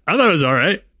thought it was all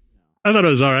right.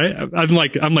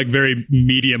 I'm like very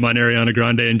medium on Ariana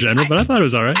Grande in general, but I thought it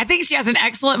was all right. I think she has an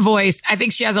excellent voice. I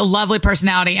think she has a lovely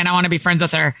personality, and I want to be friends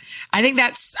with her. I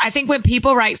think when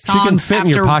people write songs, she can fit in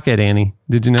your pocket, Annie.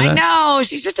 Did you know that? I know.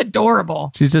 She's just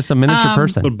adorable. She's just a miniature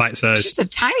person. Little bite size. She's just a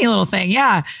tiny little thing.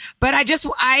 Yeah. But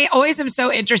I always am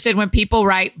so interested when people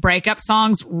write breakup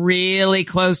songs really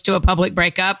close to a public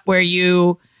breakup where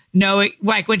you know,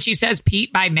 like when she says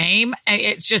Pete by name,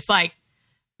 it's just like,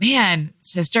 man,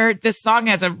 sister, this song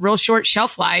has a real short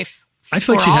shelf life. I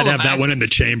feel like she had to have that one in the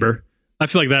chamber. I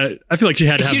feel like she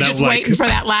had to have that. Just waiting for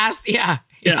that last, yeah.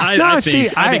 I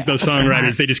think those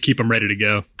songwriters, they just keep them ready to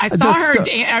go. I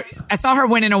saw her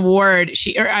win an award.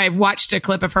 I watched a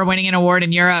clip of her winning an award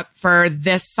in Europe for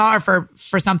this song,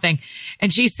 for something,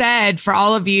 and she said, "For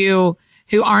all of you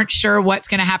who aren't sure what's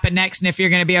going to happen next and if you're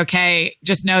going to be okay,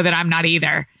 just know that I'm not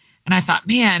either." And I thought,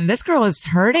 man, this girl is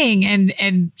hurting.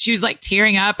 And she was like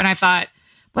tearing up. And I thought,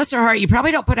 bless her heart, you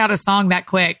probably don't put out a song that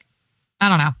quick. I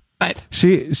don't know. But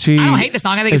I don't hate the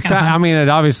song. I think it's kind of fun. I mean, it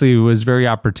obviously was very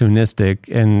opportunistic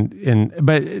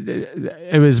but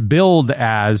it was billed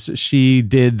as she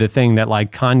did the thing that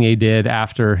like Kanye did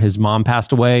after his mom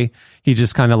passed away. He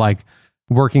just kind of like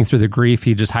working through the grief.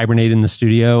 He just hibernated in the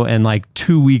studio. And like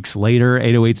 2 weeks later,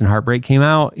 808s and Heartbreak came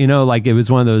out, you know, like it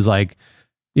was one of those like,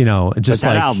 you know, just but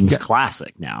that like album's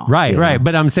classic now. Right.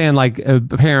 But I'm saying like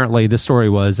apparently the story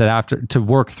was that after to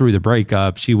work through the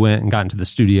breakup, she went and got into the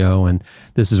studio, and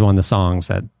this is one of the songs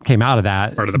that came out of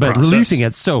that. Part of the but process. Releasing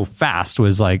it so fast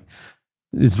was like,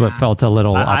 is what felt a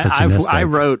little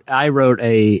opportunistic. I wrote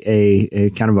a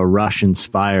kind of a Rush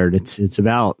inspired. It's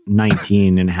about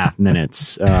 19 and a half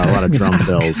minutes. A lot of drum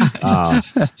fills.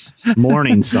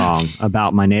 Morning song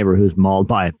about my neighbor who's mauled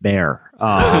by a bear.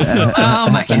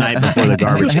 The night before the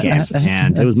garbage came,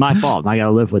 and it was my fault. I got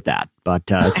to live with that. But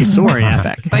it's a soaring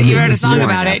epic. But you wrote a song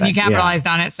about it, and you capitalized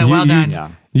on it. So well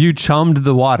done. You chummed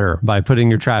the water by putting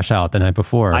your trash out the night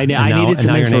before. I needed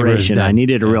some inspiration. I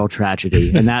needed a real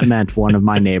tragedy, and that meant one of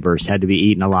my neighbors had to be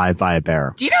eaten alive by a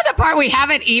bear. Do you know the part we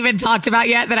haven't even talked about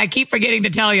yet that I keep forgetting to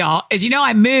tell y'all is,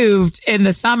 I moved in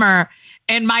the summer,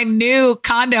 and my new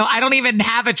condo, I don't even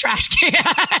have a trash can.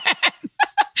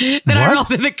 That I roll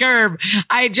to the curb.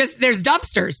 There's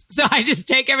dumpsters. So I just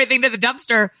take everything to the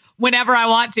dumpster whenever I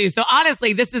want to. So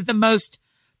honestly, this is the most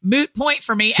moot point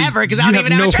for me ever because I don't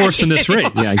even have a trash horse in this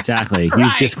race. Yeah, exactly. Right.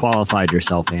 You've disqualified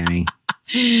yourself, Annie.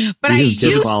 But I used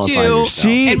to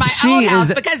in my old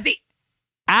house because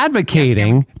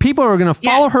advocating people are going to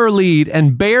follow her lead,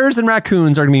 and bears and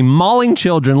raccoons are going to be mauling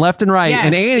children left and right.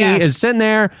 And Annie is sitting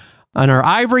there on her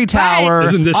ivory tower,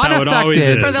 Isn't this how it always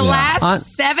is? For the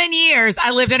last 7 years, I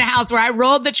lived in a house where I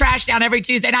rolled the trash down every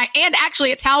Tuesday. And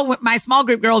actually, it's how my small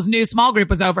group girls knew small group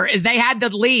was over, is they had to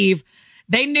leave.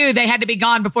 They knew they had to be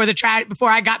gone before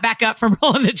I got back up from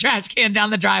rolling the trash can down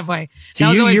the driveway. That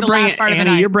was always the last part of the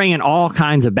night. You're bringing all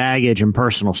kinds of baggage and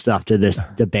personal stuff to this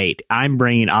debate. I'm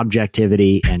bringing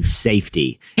objectivity and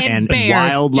safety and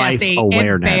bears, wildlife Jesse,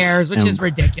 awareness. And bears, which is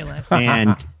ridiculous.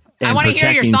 And I want to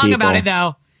hear your song people. about it,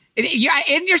 though.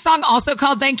 Isn't your song also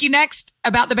called Thank You Next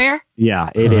about the bear? Yeah,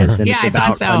 it is. And it's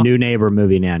about a new neighbor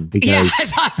moving in because I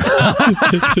thought so.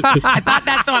 I thought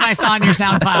that's the one I saw on your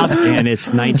SoundCloud. And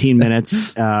it's 19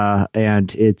 minutes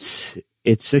and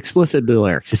it's explicit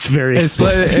lyrics. It's very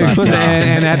explicit.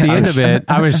 And at the end of it,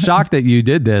 I was shocked that you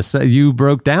did this. You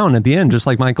broke down at the end, just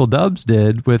like Michael Dubbs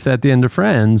did at the end of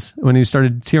Friends. When he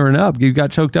started tearing up, you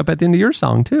got choked up at the end of your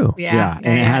song too. Yeah.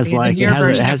 And it has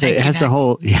a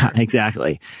whole,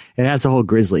 exactly. It has a whole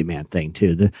Grizzly Man thing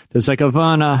too. There's like a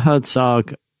Werner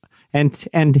Herzog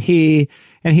and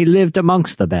he lived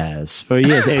amongst the bears for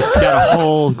years. It's got a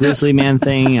whole Grizzly Man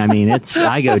thing. I mean,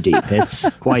 I go deep. It's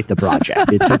quite the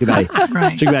project. It took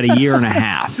about a year and a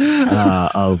half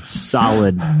of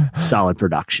solid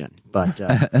production. But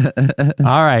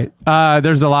all right,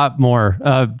 there's a lot more.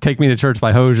 Take Me to Church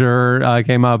by Hozier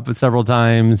came up several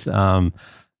times.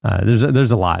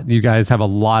 There's a lot. You guys have a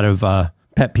lot of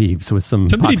pet peeves with some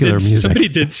popular music. Somebody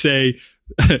did say.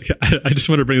 I just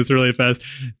want to bring this really fast.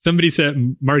 Somebody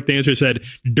said, Mark Dancer said,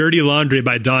 Dirty Laundry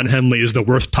by Don Henley is the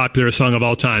worst popular song of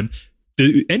all time.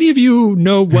 Do any of you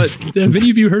know have any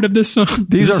of you heard of this song?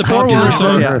 These are popular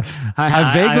songs. Yeah.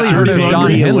 I've vaguely heard of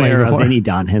Don Henley before. Of any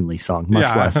Don Henley song,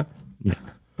 much less.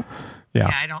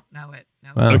 Yeah, I don't know it.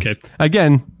 No. Well, okay.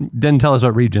 Again, didn't tell us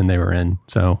what region they were in,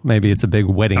 so maybe it's a big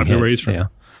wedding hit. Where he's from. Yeah.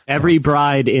 Every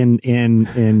bride in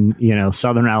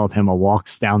Southern Alabama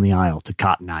walks down the aisle to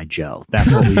Cotton Eye Joe.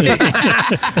 That's what we do.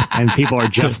 And people are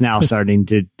just now starting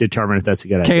to determine if that's a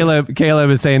good idea. Caleb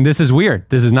is saying, this is weird.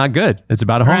 This is not good. It's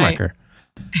about a homewrecker.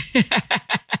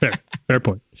 Fair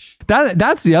point.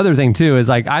 That's the other thing too, is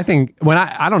like, I think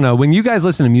I don't know, when you guys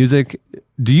listen to music,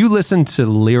 do you listen to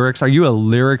lyrics? Are you a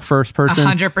lyric first person?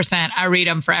 100%. I read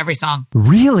them for every song.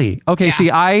 Really? Okay. Yeah.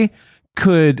 See, I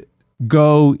could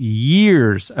go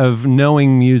years of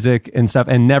knowing music and stuff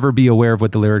and never be aware of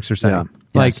what the lyrics are saying.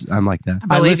 Yeah. Yes, I'm like that.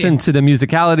 I listen to the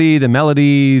musicality, the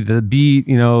melody, the beat,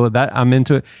 that I'm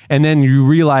into it. And then you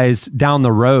realize down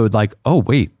the road, like, oh,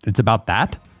 wait, it's about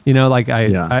that?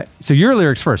 So your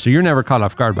lyrics first. So you're never caught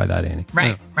off guard by that, Annie.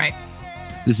 Right.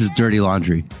 This is Dirty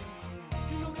Laundry.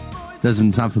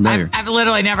 Doesn't sound familiar. I've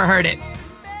literally never heard it.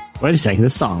 Wait a second.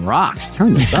 This song rocks.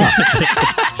 Turn this up.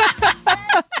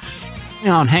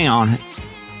 Hang on.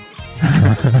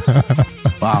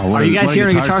 Wow. Are you guys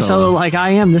hearing a guitar solo like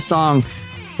I am? This song,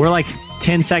 we're like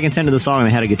 10 seconds into the song and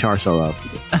they had a guitar solo.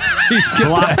 He skipped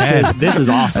ahead. This is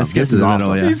awesome. This is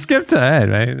awesome. He skipped ahead,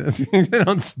 right? They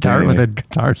don't start with a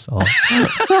guitar solo.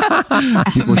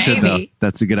 People should, though.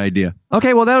 That's a good idea.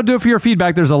 Okay, well, that'll do it for your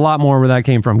feedback. There's a lot more where that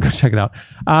came from. Go check it out.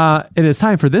 It is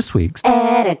time for this week's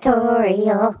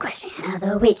editorial question of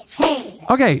the week.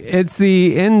 Okay, it's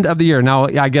the end of the year. Now,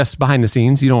 I guess behind the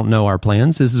scenes, you don't know our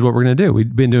plans. This is what we're going to do.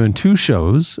 We've been doing 2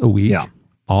 shows a week. Yeah.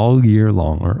 All year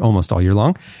long, or almost all year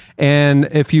long. And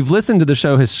if you've listened to the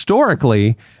show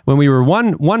historically, when we were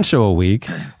one show a week,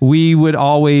 we would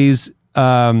always,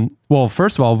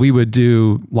 first of all, we would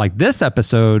do, like, this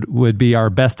episode would be our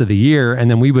best of the year, and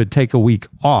then we would take a week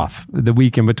off, the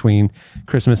week in between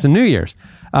Christmas and New Year's.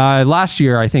 Last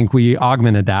year, I think we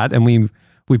augmented that, and we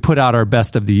put out our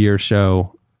best of the year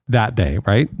show that day,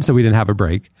 right? So we didn't have a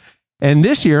break. And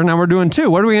this year, now we're doing 2.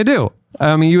 What are we going to do?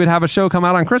 I mean, you would have a show come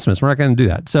out on Christmas. We're not going to do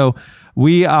that. So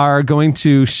we are going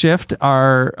to shift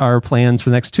our plans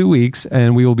for the next 2 weeks,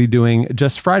 and we will be doing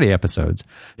just Friday episodes.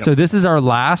 Yep. So this is our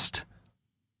last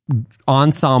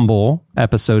ensemble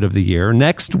episode of the year.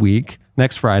 Next week,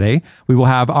 next Friday, we will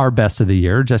have our best of the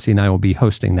year. Jesse and I will be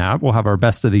hosting that. We'll have our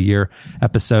best of the year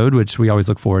episode, which we always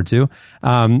look forward to.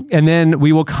 And then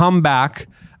we will come back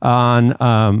on,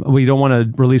 we don't want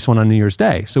to release one on New Year's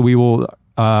Day. So we will,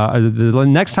 the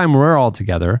next time we're all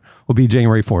together will be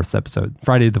January 4th episode,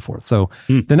 Friday the 4th. So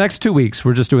the next 2 weeks,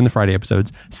 we're just doing the Friday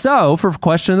episodes. So for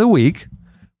question of the week,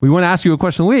 we want to ask you a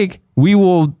question of the week. We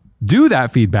will do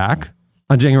that feedback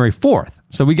on January 4th.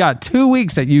 So we got 2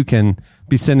 weeks that you can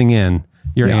be sending in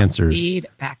your answers.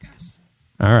 Feedback us.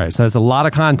 All right. So that's a lot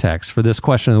of context for this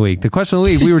question of the week. The question of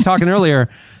the week, we were talking earlier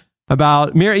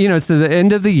about, it's the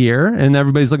end of the year and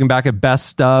everybody's looking back at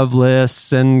best of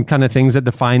lists and kind of things that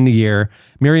define the year.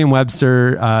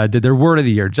 Merriam-Webster did their word of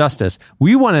the year, justice.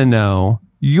 We want to know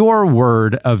your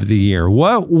word of the year.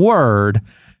 What word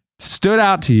stood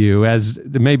out to you as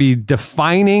maybe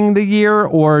defining the year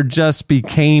or just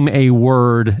became a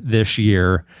word this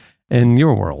year in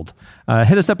your world?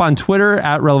 Hit us up on Twitter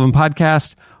at Relevant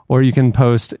Podcast, or you can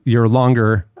post your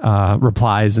longer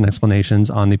replies and explanations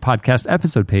on the podcast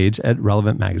episode page at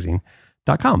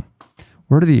relevantmagazine.com.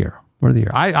 Word of the year. Word of the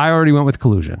year. I already went with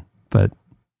collusion, but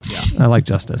I like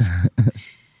justice.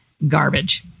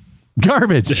 Garbage. That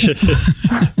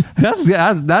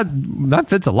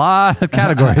fits a lot of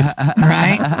categories.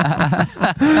 Right?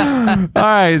 All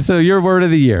right. So your word of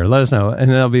the year. Let us know. And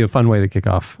that'll be a fun way to kick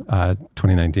off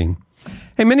 2019.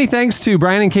 Hey, many thanks to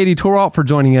Bryan and Katie Torwalt for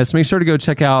joining us. Make sure to go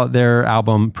check out their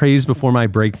album, Praise Before My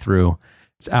Breakthrough.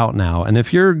 It's out now. And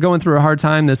if you're going through a hard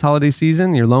time this holiday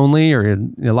season, you're lonely, or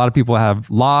a lot of people have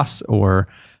loss, or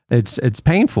it's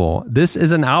painful, this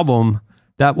is an album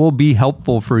that will be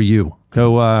helpful for you.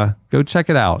 Go check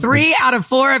it out. 3 out of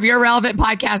 4 of your Relevant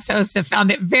podcast hosts have found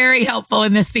it very helpful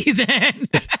in this season.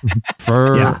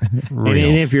 For real.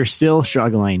 And if you're still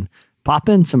struggling, pop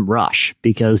in some Rush,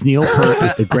 because Neil Peart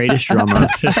is the greatest drummer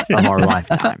of our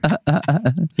lifetime.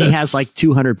 He has like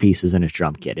 200 pieces in his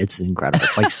drum kit. It's incredible.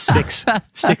 It's like six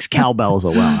cowbells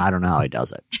alone. I don't know how he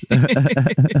does it.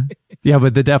 Yeah,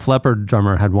 but the Def Leppard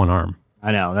drummer had 1 arm.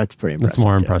 I know. That's pretty impressive. That's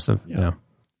more impressive. Yeah.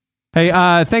 Hey,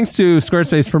 thanks to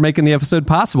Squarespace for making the episode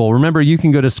possible. Remember, you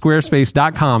can go to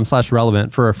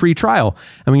squarespace.com/relevant for a free trial.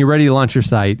 And when you're ready to launch your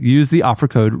site, use the offer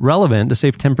code RELEVANT to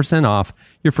save 10% off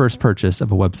your first purchase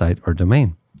of a website or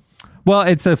domain. Well,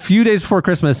 it's a few days before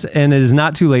Christmas, and it is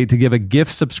not too late to give a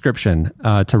gift subscription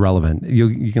to Relevant.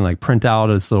 You can like print out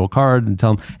this little card and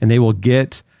tell them, and they will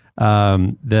get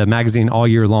the magazine all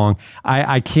year long.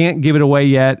 I can't give it away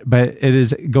yet, but it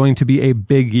is going to be a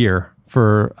big year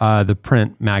for the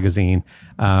print magazine.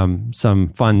 Some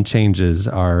fun changes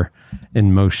are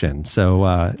in motion.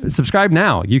 So subscribe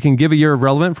now. You can give a year of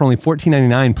Relevant for only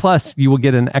 $14.99. Plus, you will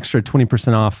get an extra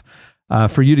 20% off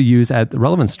for you to use at the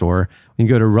Relevant store. You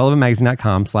can go to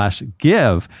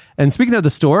relevantmagazine.com/give. And speaking of the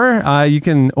store, you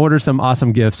can order some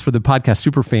awesome gifts for the podcast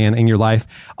superfan in your life.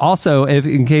 Also,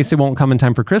 in case it won't come in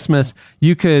time for Christmas,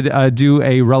 you could do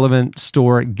a Relevant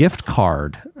store gift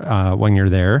card when you're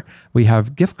there. We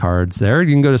have gift cards there.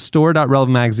 You can go to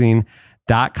store.relevantmagazine.com.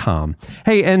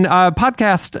 Hey, and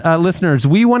podcast listeners,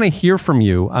 we want to hear from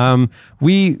you.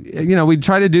 We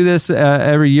try to do this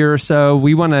every year or so.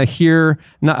 We want to hear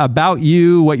about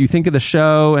you, what you think of the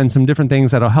show, and some different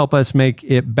things that'll help us make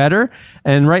it better.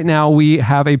 And right now we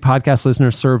have a podcast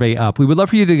listener survey up. We would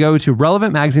love for you to go to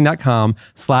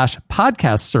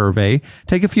relevantmagazine.com/podcast survey.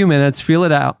 Take a few minutes, fill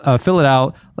it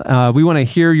out. We want to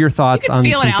hear your thoughts on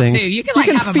some things. Too. You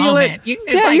can have a moment. You can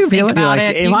just think about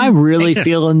it. Am I really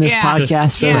feeling this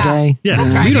podcast survey? Yeah,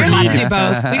 that's right. You're allowed to do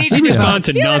both. We need you to respond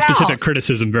to non-specific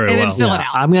criticism very well. Fill it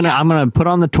out. I'm gonna put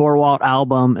on the Torwalt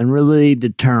album and really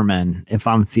determine if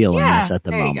I'm feeling this at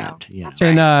the moment. Yeah. Right.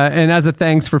 And as a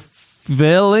thanks for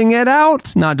filling it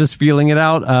out, not just feeling it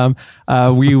out,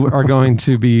 we are going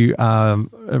to be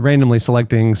randomly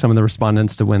selecting some of the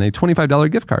respondents to win a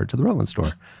 $25 gift card to the Relevant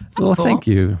store. So cool. Thank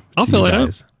you. I'll fill it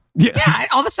out. Yeah,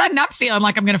 all of a sudden I'm feeling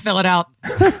like I'm going to fill it out.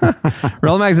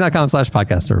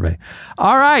 relevantmagazine.com/podcast survey.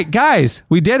 All right, guys,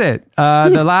 we did it.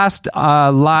 The last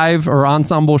live or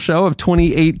ensemble show of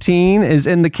 2018 is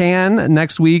in the can.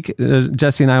 Next week,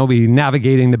 Jesse and I will be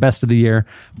navigating the best of the year.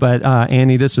 But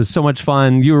Annie, this was so much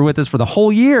fun. You were with us for the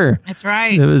whole year. That's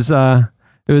right. It was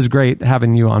It was great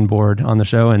having you on board on the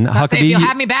show. And I'll say, if Huckabee, you'll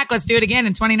have me back, let's do it again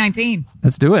in 2019.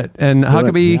 let's do it. And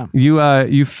Huckabee,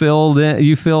 you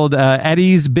filled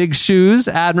Eddie's big shoes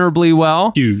admirably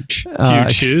well. Huge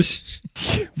shoes.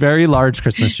 Very large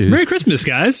Christmas shoes. Merry Christmas,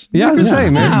 guys. Yeah, I was going to say,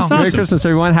 Merry Awesome. Christmas,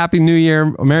 everyone. Happy New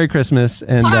Year. Merry Christmas.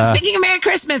 And Hold on, speaking of Merry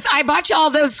Christmas, I bought you all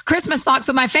those Christmas socks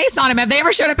with my face on them. Have they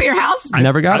ever showed up at your house? I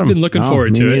never got them. I've been looking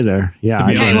forward to it. Either. Yeah.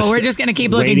 Okay, well, we're just going to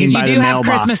keep looking because you do have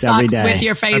Christmas socks with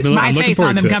your face, my face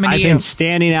on them coming to you. I've been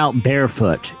standing out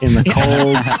barefoot in the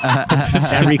cold,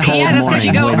 every cold morning. Yeah, that's because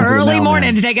you go waiting for the early mailman.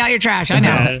 morning to take out your trash. I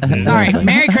know. Sorry.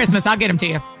 Merry Christmas. I'll get them to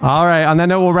you. All right. On that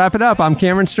note, we'll wrap it up. I'm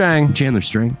Cameron Strang. Chandler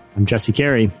String. I'm Jesse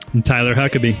Carey. I'm Tyler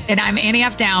Huckabee. And I'm Annie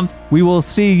F. Downs. We will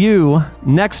see you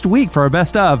next week for our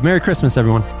best of. Merry Christmas,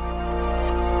 everyone.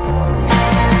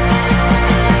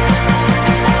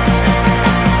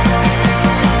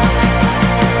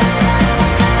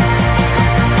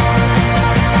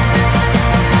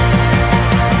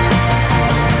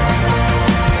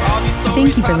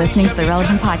 Thank you for listening to the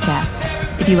Relevant Podcast.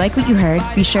 If you like what you heard,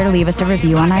 be sure to leave us a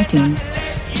review on iTunes.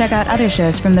 Check out other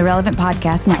shows from the Relevant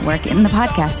Podcast Network in the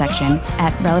podcast section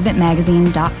at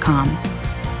relevantmagazine.com.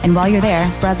 And while you're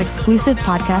there, browse exclusive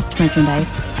podcast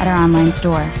merchandise at our online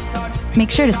store. Make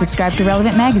sure to subscribe to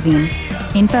Relevant Magazine.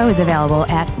 Info is available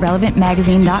at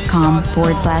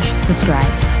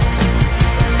relevantmagazine.com/subscribe.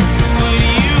 Will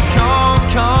you come,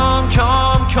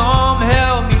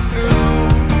 help me through?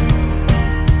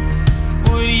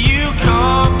 Will you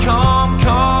come,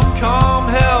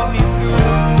 help me through?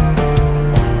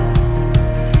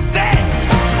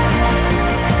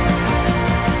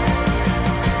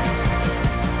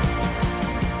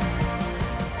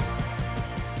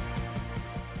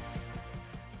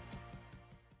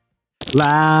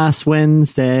 Last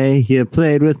Wednesday, you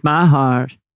played with my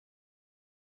heart.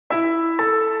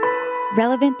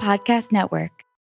 Relevant Podcast Network.